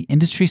clear that the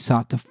industry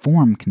sought to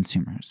form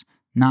consumers,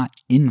 not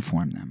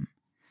inform them.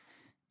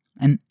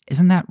 And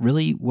isn't that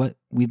really what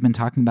we've been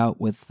talking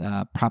about with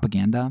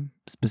propaganda,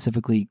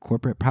 specifically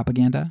corporate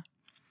propaganda?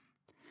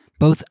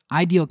 Both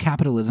ideal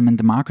capitalism and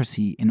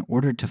democracy, in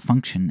order to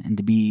function and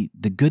to be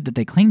the good that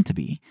they claim to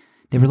be,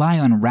 they rely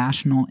on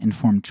rational,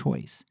 informed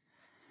choice.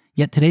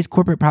 Yet today's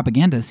corporate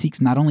propaganda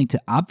seeks not only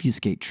to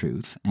obfuscate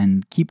truth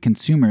and keep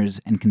consumers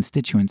and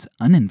constituents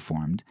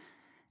uninformed,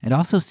 it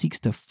also seeks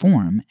to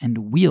form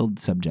and wield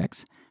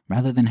subjects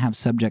rather than have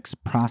subjects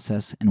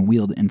process and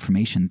wield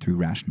information through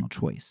rational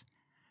choice.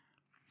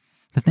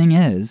 The thing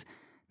is,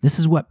 this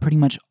is what pretty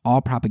much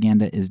all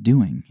propaganda is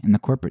doing in the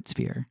corporate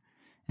sphere,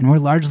 and we're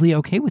largely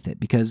okay with it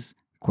because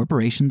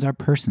corporations are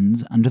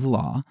persons under the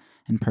law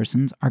and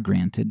persons are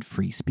granted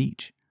free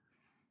speech.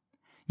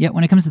 Yet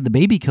when it comes to the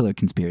baby killer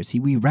conspiracy,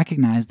 we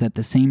recognize that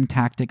the same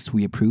tactics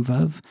we approve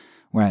of,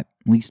 or at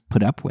least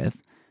put up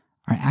with,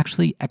 are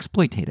actually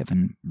exploitative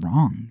and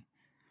wrong.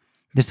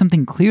 There's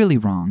something clearly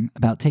wrong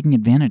about taking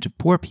advantage of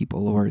poor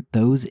people or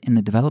those in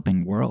the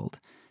developing world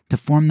to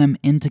form them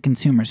into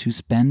consumers who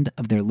spend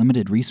of their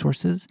limited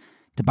resources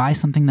to buy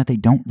something that they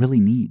don't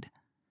really need.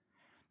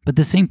 But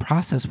the same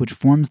process which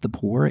forms the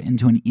poor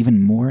into an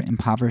even more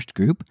impoverished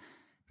group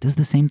does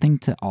the same thing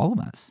to all of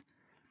us.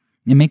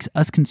 It makes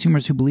us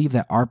consumers who believe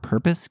that our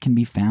purpose can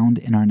be found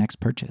in our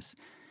next purchase,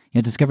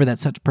 yet discover that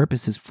such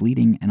purpose is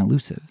fleeting and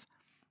elusive.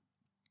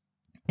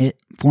 It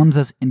forms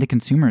us into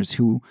consumers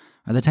who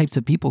are the types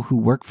of people who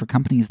work for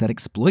companies that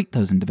exploit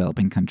those in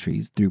developing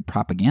countries through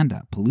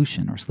propaganda,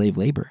 pollution, or slave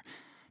labor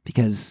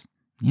because,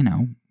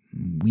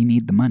 we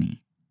need the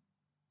money.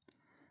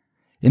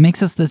 It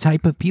makes us the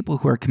type of people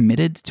who are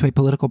committed to a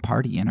political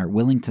party and are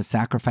willing to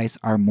sacrifice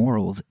our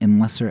morals in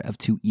lesser of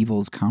two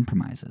evils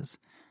compromises.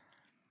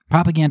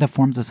 Propaganda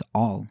forms us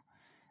all.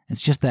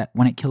 It's just that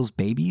when it kills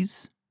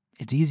babies,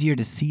 it's easier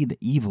to see the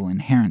evil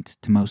inherent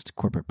to most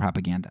corporate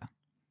propaganda.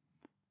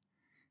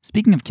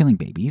 Speaking of killing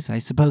babies, I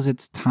suppose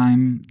it's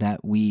time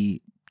that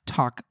we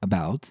talk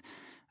about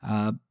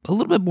a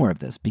little bit more of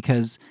this,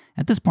 because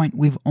at this point,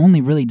 we've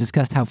only really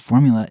discussed how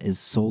formula is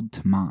sold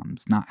to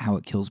moms, not how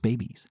it kills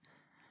babies.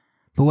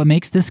 But what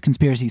makes this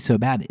conspiracy so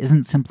bad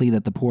isn't simply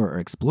that the poor are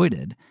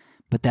exploited,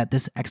 but that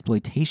this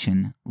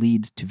exploitation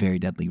leads to very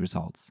deadly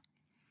results.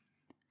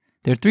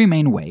 There are three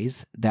main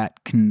ways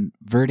that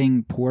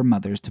converting poor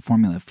mothers to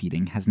formula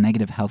feeding has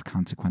negative health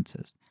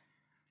consequences.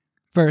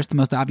 First, the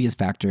most obvious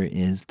factor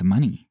is the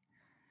money.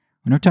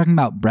 When we're talking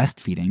about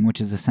breastfeeding, which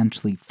is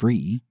essentially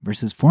free,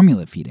 versus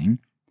formula feeding,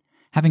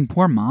 having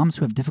poor moms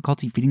who have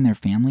difficulty feeding their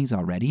families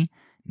already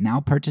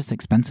now purchase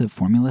expensive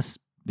formulas,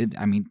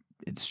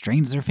 it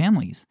strains their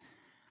families.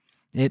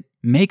 It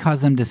may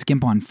cause them to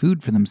skimp on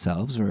food for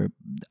themselves or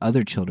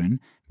other children,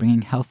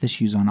 bringing health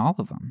issues on all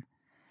of them.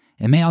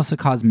 It may also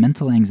cause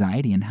mental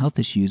anxiety and health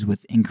issues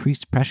with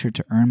increased pressure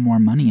to earn more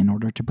money in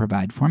order to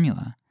provide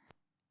formula.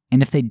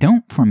 And if they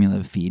don't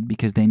formula feed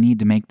because they need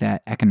to make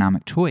that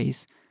economic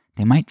choice,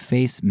 they might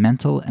face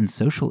mental and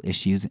social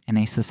issues in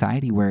a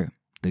society where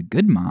the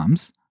good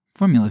moms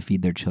formula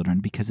feed their children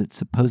because it's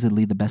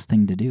supposedly the best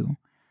thing to do.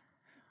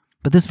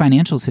 But this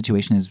financial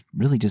situation is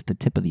really just the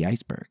tip of the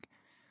iceberg.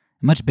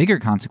 A much bigger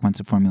consequence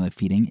of formula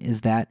feeding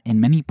is that in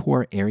many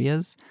poor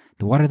areas,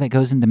 the water that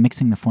goes into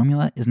mixing the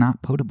formula is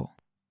not potable.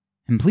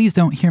 And please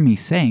don't hear me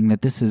saying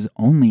that this is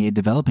only a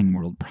developing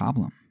world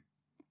problem.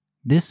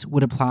 This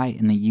would apply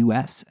in the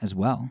U.S. as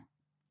well.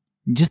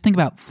 Just think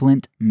about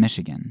Flint,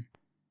 Michigan.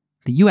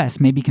 The U.S.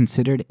 may be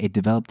considered a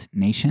developed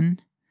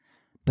nation,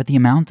 but the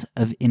amount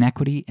of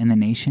inequity in the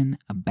nation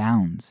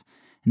abounds.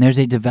 And there's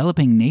a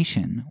developing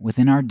nation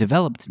within our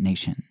developed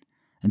nation.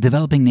 A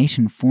developing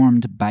nation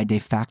formed by de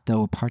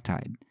facto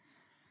apartheid.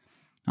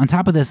 On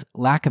top of this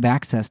lack of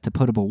access to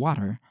potable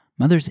water,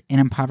 mothers in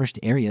impoverished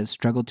areas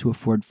struggle to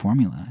afford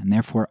formula and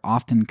therefore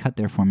often cut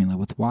their formula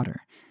with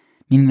water,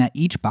 meaning that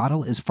each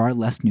bottle is far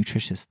less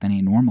nutritious than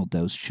a normal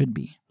dose should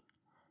be.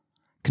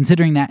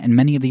 Considering that in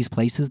many of these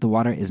places the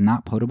water is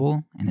not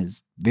potable and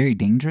is very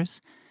dangerous,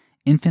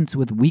 infants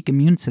with weak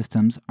immune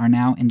systems are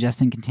now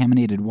ingesting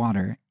contaminated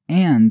water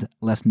and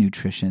less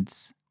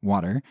nutritious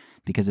water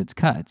because it's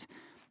cut,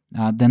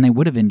 than they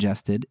would have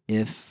ingested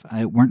if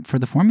it weren't for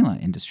the formula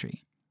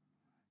industry.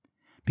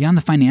 Beyond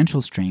the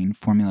financial strain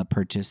formula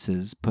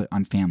purchases put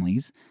on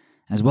families,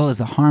 as well as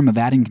the harm of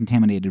adding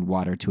contaminated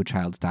water to a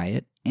child's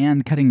diet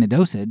and cutting the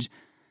dosage,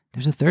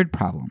 there's a third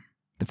problem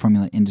the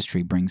formula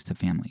industry brings to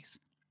families.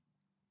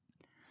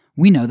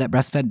 We know that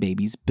breastfed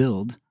babies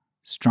build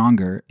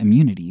stronger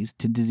immunities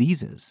to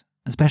diseases,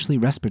 especially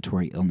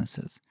respiratory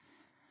illnesses.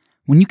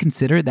 When you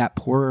consider that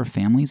poorer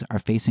families are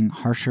facing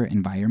harsher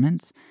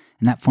environments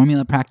and that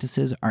formula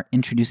practices are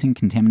introducing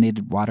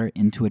contaminated water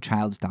into a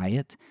child's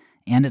diet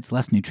and it's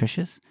less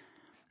nutritious,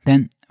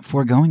 then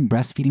foregoing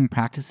breastfeeding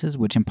practices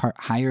which impart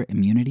higher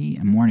immunity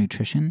and more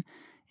nutrition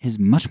is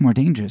much more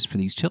dangerous for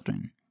these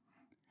children.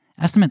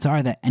 Estimates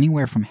are that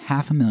anywhere from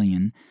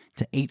 500,000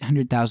 to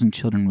 800,000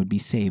 children would be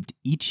saved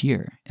each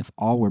year if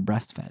all were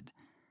breastfed.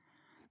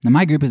 Now,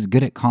 my group is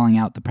good at calling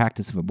out the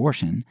practice of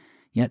abortion,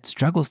 yet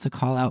struggles to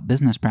call out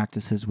business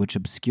practices which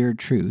obscure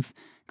truth,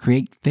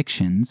 create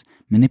fictions,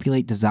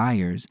 manipulate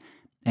desires,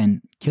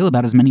 and kill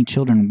about as many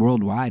children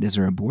worldwide as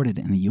are aborted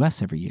in the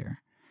U.S. every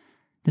year.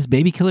 This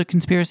baby killer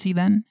conspiracy,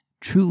 then,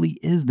 truly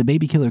is the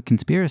baby killer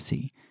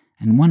conspiracy,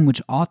 and one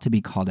which ought to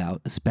be called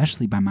out,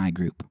 especially by my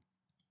group.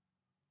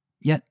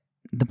 Yet,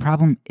 the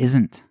problem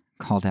isn't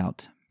called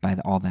out by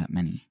all that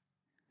many.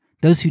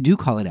 Those who do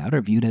call it out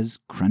are viewed as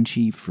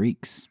crunchy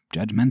freaks,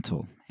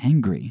 judgmental,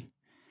 angry.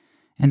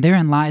 And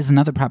therein lies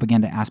another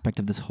propaganda aspect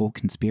of this whole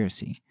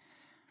conspiracy.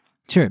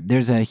 Sure,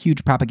 there's a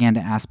huge propaganda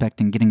aspect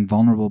in getting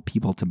vulnerable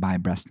people to buy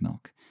breast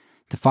milk,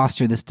 to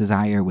foster this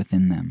desire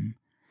within them.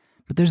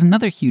 But there's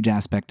another huge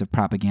aspect of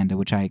propaganda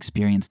which I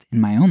experienced in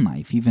my own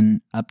life,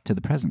 even up to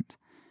the present.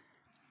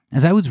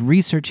 As I was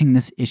researching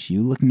this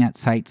issue, looking at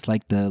sites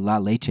like the La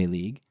Leche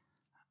League,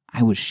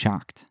 I was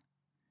shocked.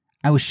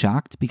 I was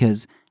shocked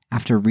because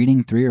after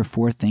reading 3 or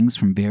 4 things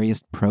from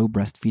various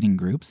pro-breastfeeding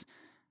groups,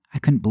 I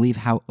couldn't believe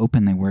how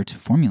open they were to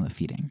formula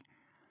feeding.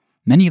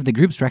 Many of the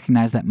groups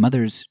recognize that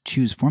mothers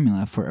choose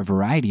formula for a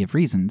variety of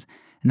reasons,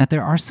 and that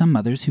there are some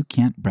mothers who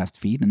can't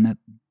breastfeed and that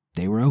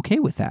they were okay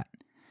with that.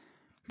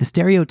 The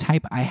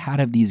stereotype I had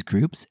of these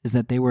groups is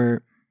that they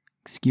were,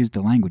 excuse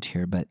the language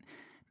here, but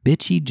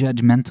bitchy,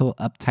 judgmental,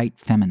 uptight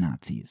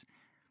feminazis.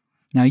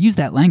 Now, I use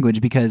that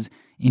language because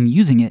in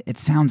using it, it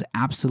sounds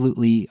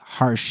absolutely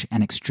harsh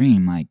and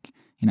extreme, like,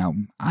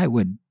 I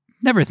would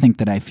never think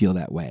that I feel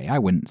that way. I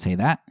wouldn't say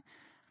that.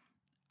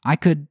 I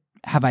could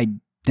have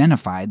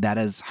identified that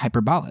as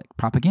hyperbolic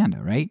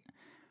propaganda, right?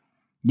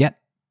 Yet,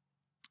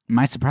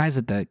 my surprise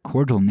at the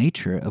cordial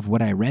nature of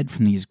what I read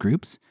from these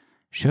groups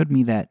showed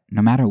me that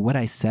no matter what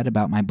I said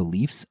about my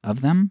beliefs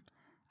of them,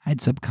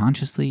 I'd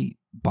subconsciously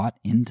bought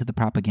into the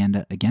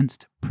propaganda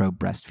against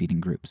pro-breastfeeding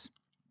groups.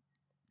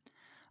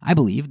 I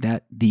believed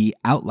that the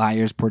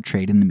outliers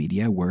portrayed in the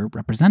media were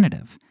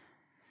representative.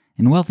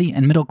 In wealthy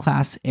and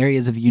middle-class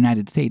areas of the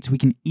United States, we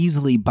can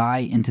easily buy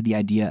into the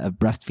idea of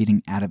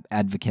breastfeeding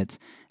advocates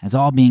as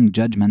all being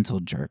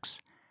judgmental jerks.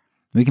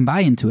 We can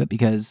buy into it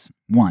because,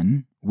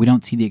 1, we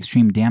don't see the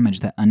extreme damage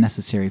that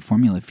unnecessary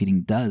formula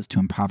feeding does to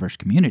impoverished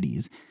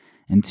communities,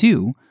 and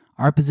 2,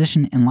 our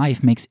position in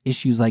life makes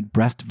issues like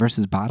breast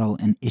versus bottle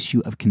an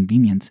issue of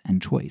convenience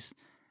and choice.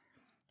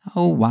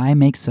 Oh, why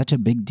make such a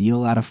big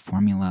deal out of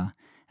formula?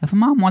 If a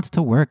mom wants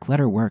to work, let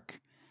her work.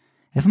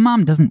 If a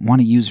mom doesn't want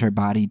to use her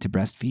body to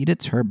breastfeed,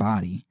 it's her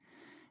body.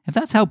 If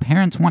that's how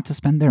parents want to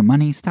spend their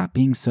money, stop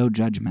being so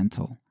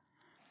judgmental.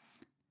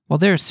 While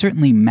there are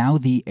certainly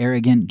mouthy,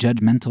 arrogant,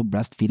 judgmental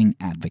breastfeeding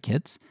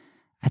advocates,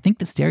 I think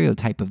the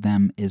stereotype of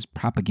them is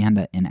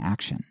propaganda in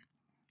action.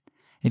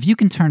 If you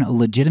can turn a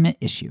legitimate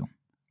issue,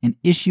 an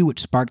issue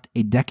which sparked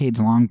a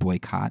decades-long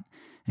boycott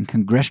and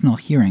congressional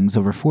hearings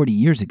over 40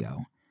 years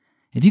ago,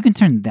 if you can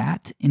turn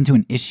that into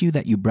an issue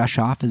that you brush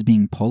off as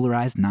being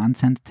polarized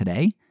nonsense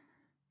today,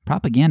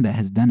 propaganda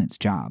has done its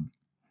job.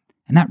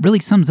 And that really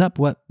sums up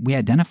what we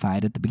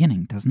identified at the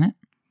beginning, doesn't it?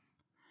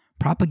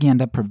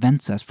 Propaganda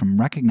prevents us from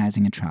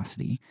recognizing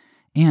atrocity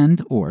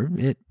or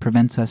it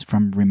prevents us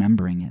from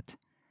remembering it.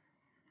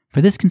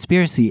 For this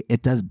conspiracy,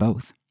 it does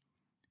both.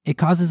 It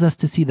causes us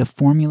to see the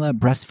formula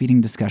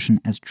breastfeeding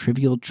discussion as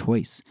trivial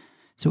choice,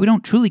 so we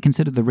don't truly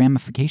consider the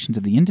ramifications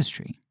of the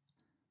industry.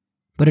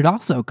 But it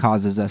also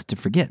causes us to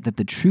forget that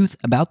the truth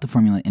about the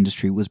formula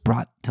industry was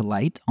brought to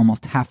light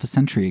almost half a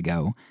century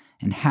ago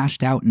and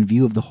hashed out in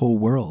view of the whole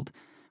world,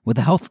 with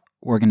the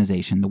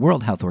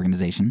World Health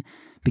Organization,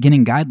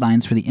 beginning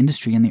guidelines for the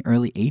industry in the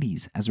early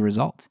 80s as a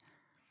result.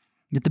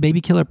 Yet the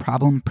baby killer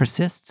problem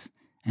persists,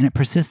 and it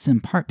persists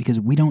in part because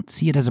we don't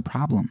see it as a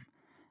problem,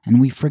 and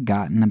we've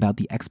forgotten about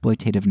the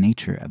exploitative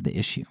nature of the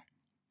issue.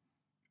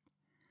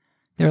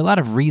 There are a lot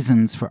of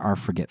reasons for our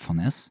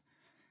forgetfulness.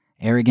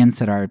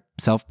 Arrogance at our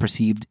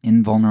self-perceived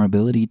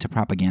invulnerability to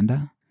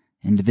propaganda,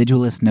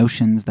 individualist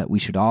notions that we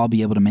should all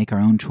be able to make our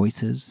own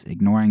choices,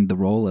 ignoring the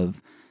role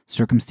of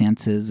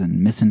circumstances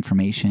and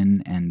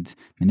misinformation and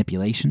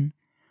manipulation,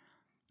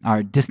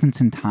 our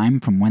distance in time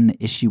from when the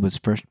issue was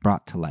first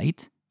brought to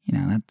light.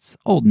 That's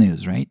old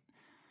news, right?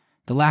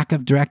 The lack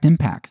of direct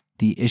impact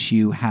the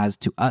issue has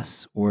to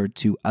us or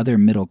to other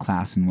middle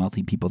class and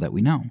wealthy people that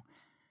we know.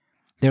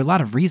 There are a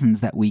lot of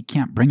reasons that we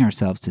can't bring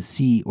ourselves to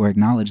see or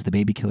acknowledge the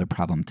baby killer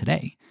problem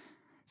today,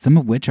 some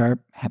of which are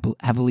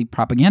heavily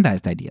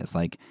propagandized ideas,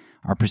 like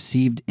our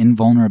perceived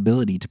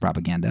invulnerability to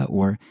propaganda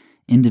or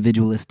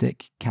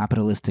individualistic,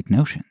 capitalistic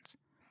notions.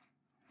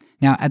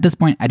 Now, at this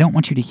point, I don't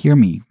want you to hear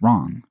me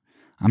wrong.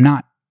 I'm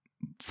not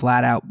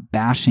flat out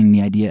bashing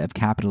the idea of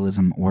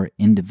capitalism or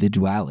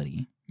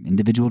individuality,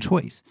 individual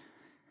choice.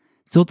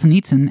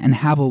 Solzhenitsyn and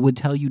Havel would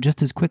tell you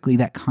just as quickly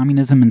that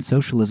communism and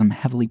socialism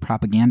heavily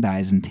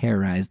propagandize and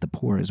terrorize the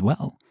poor as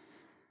well.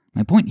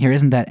 My point here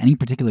isn't that any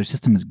particular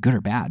system is good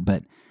or bad,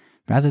 but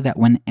rather that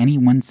when any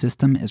one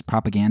system is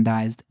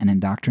propagandized and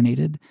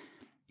indoctrinated,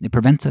 it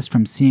prevents us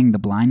from seeing the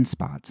blind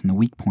spots and the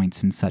weak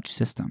points in such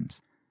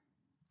systems.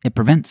 It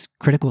prevents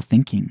critical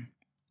thinking.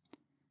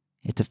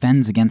 It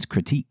defends against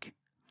critique.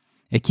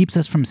 It keeps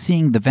us from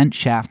seeing the vent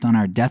shaft on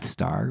our Death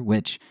Star,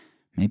 which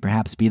may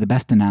perhaps be the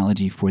best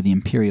analogy for the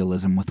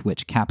imperialism with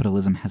which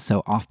capitalism has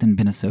so often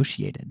been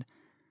associated.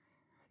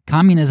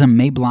 Communism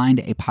may blind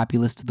a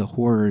populace to the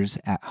horrors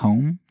at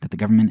home that the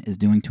government is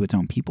doing to its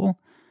own people,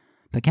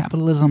 but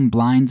capitalism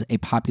blinds a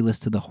populace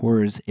to the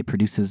horrors it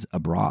produces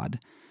abroad,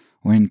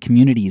 or in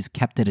communities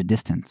kept at a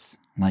distance,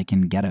 like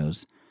in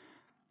ghettos.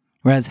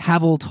 Whereas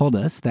Havel told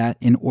us that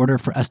in order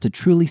for us to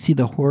truly see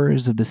the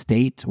horrors of the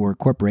state or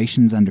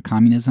corporations under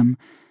communism,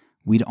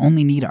 we'd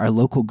only need our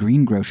local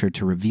greengrocer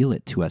to reveal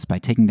it to us by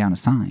taking down a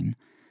sign.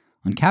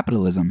 On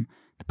capitalism,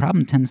 the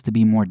problem tends to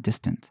be more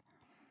distant.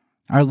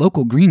 Our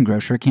local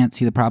greengrocer can't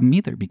see the problem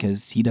either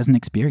because he doesn't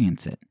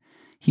experience it.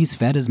 He's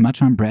fed as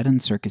much on bread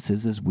and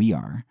circuses as we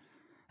are.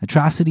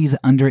 Atrocities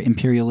under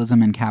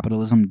imperialism and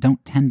capitalism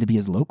don't tend to be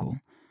as local.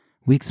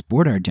 We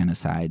export our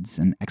genocides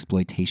and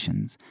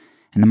exploitations,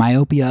 and the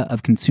myopia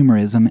of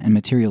consumerism and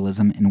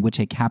materialism in which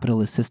a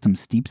capitalist system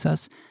steeps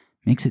us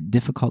makes it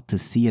difficult to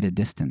see at a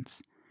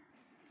distance.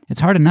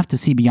 It's hard enough to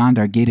see beyond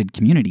our gated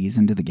communities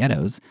into the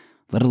ghettos,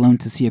 let alone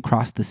to see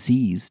across the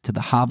seas to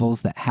the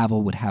hovels that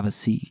Havel would have us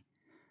see.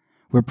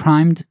 We're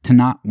primed to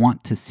not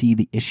want to see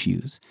the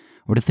issues,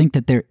 or to think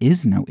that there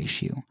is no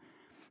issue,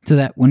 so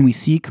that when we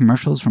see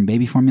commercials from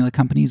baby formula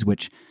companies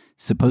which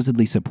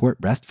supposedly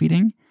support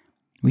breastfeeding,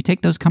 we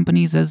take those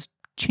companies as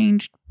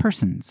changed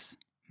persons.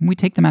 We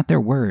take them at their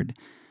word,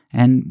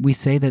 and we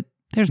say that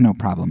there's no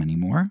problem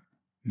anymore.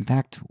 In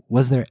fact,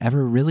 was there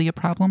ever really a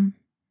problem?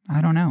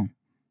 I don't know.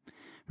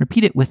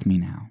 Repeat it with me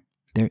now.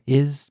 There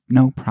is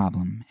no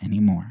problem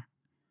anymore.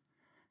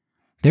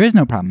 There is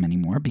no problem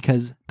anymore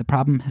because the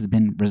problem has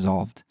been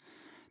resolved.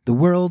 the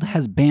world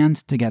has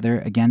band together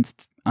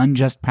against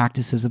unjust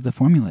practices of the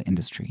formula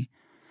industry.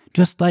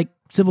 Just like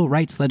civil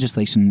rights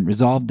legislation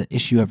resolved the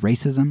issue of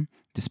racism,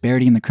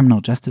 disparity in the criminal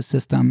justice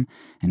system,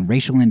 and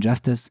racial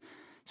injustice,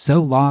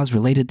 so laws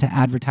related to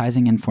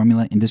advertising and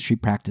formula industry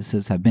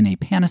practices have been a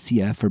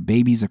panacea for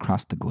babies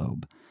across the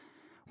globe.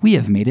 We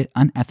have made it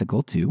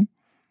unethical to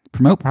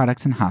promote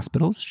products in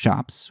hospitals,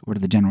 shops, or to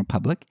the general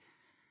public,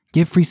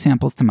 give free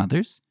samples to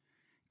mothers,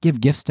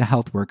 give gifts to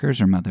health workers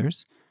or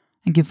mothers,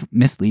 and give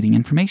misleading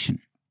information.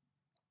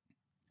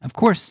 Of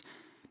course,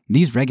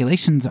 these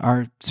regulations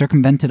are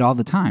circumvented all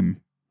the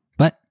time,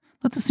 but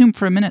let's assume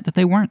for a minute that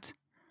they weren't.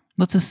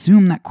 Let's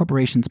assume that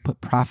corporations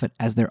put profit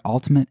as their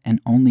ultimate and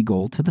only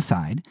goal to the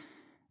side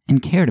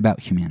and cared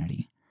about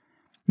humanity.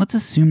 Let's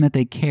assume that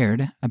they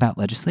cared about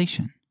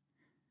legislation.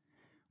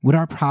 Would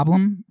our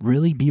problem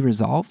really be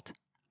resolved?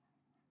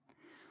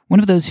 One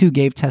of those who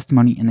gave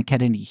testimony in the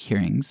Kennedy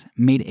hearings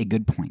made a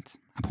good point,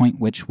 a point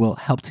which will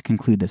help to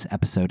conclude this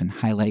episode and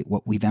highlight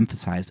what we've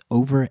emphasized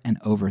over and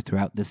over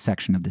throughout this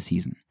section of the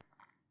season.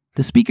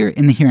 The speaker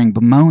in the hearing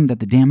bemoaned that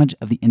the damage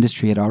of the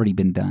industry had already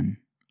been done.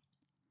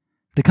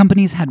 The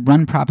companies had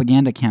run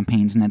propaganda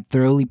campaigns and had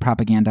thoroughly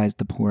propagandized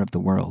the poor of the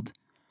world.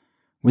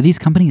 Were these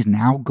companies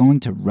now going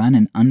to run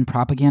an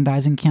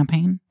unpropagandizing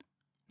campaign?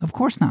 Of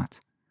course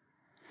not.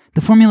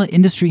 The formula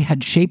industry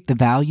had shaped the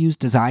values,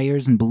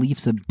 desires, and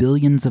beliefs of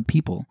billions of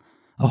people,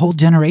 a whole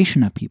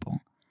generation of people.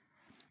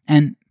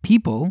 And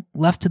people,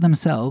 left to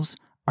themselves,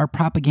 are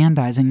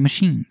propagandizing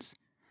machines.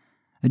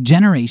 A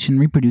generation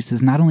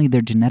reproduces not only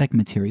their genetic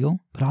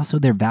material, but also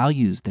their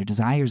values, their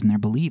desires, and their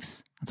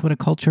beliefs. That's what a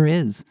culture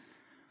is.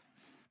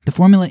 The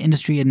formula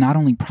industry had not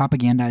only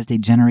propagandized a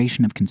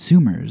generation of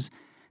consumers,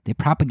 they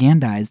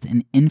propagandized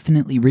an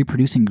infinitely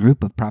reproducing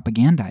group of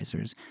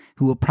propagandizers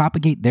who will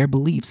propagate their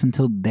beliefs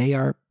until they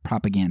are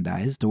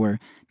propagandized or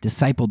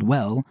discipled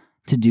well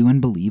to do and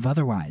believe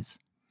otherwise.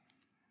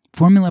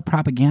 Formula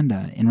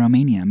propaganda in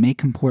Romania may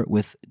comport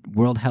with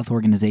World Health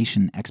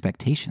Organization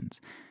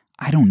expectations.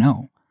 I don't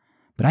know,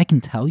 but I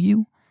can tell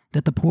you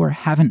that the poor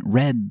haven't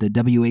read the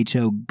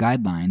WHO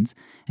guidelines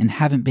and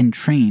haven't been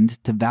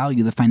trained to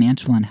value the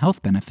financial and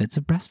health benefits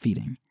of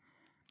breastfeeding.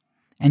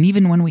 And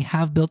even when we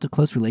have built a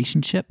close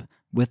relationship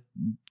with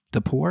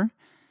the poor,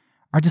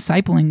 our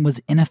discipling was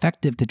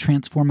ineffective to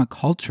transform a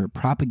culture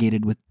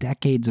propagated with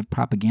decades of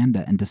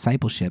propaganda and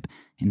discipleship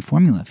in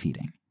formula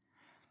feeding.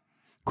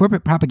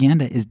 Corporate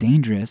propaganda is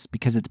dangerous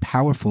because it's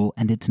powerful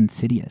and it's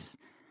insidious.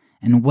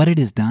 And what it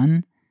has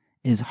done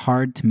is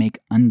hard to make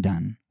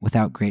undone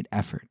without great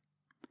effort.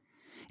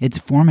 It's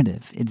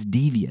formative, it's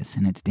devious,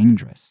 and it's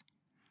dangerous.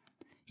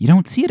 You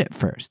don't see it at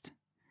first.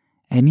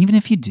 And even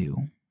if you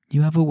do,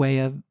 you have a way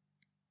of...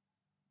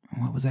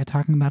 What was I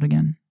talking about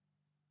again?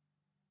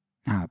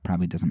 It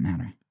probably doesn't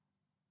matter.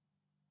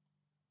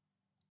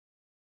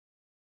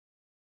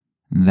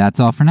 That's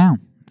all for now.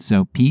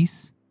 So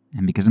peace,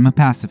 and because I'm a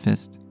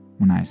pacifist,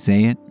 when I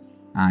say it,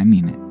 I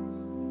mean it.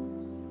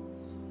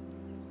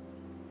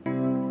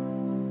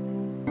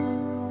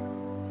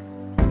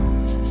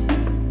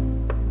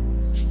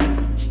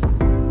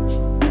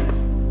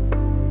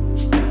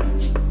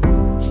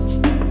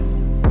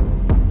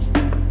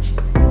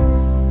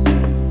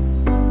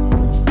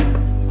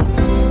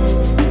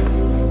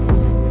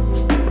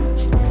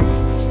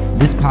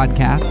 This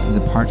podcast is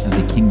a part of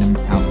the Kingdom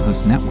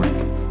Outpost Network.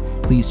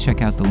 Please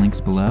check out the links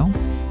below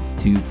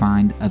to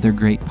find other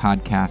great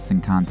podcasts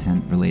and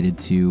content related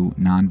to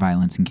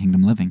nonviolence and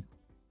kingdom living.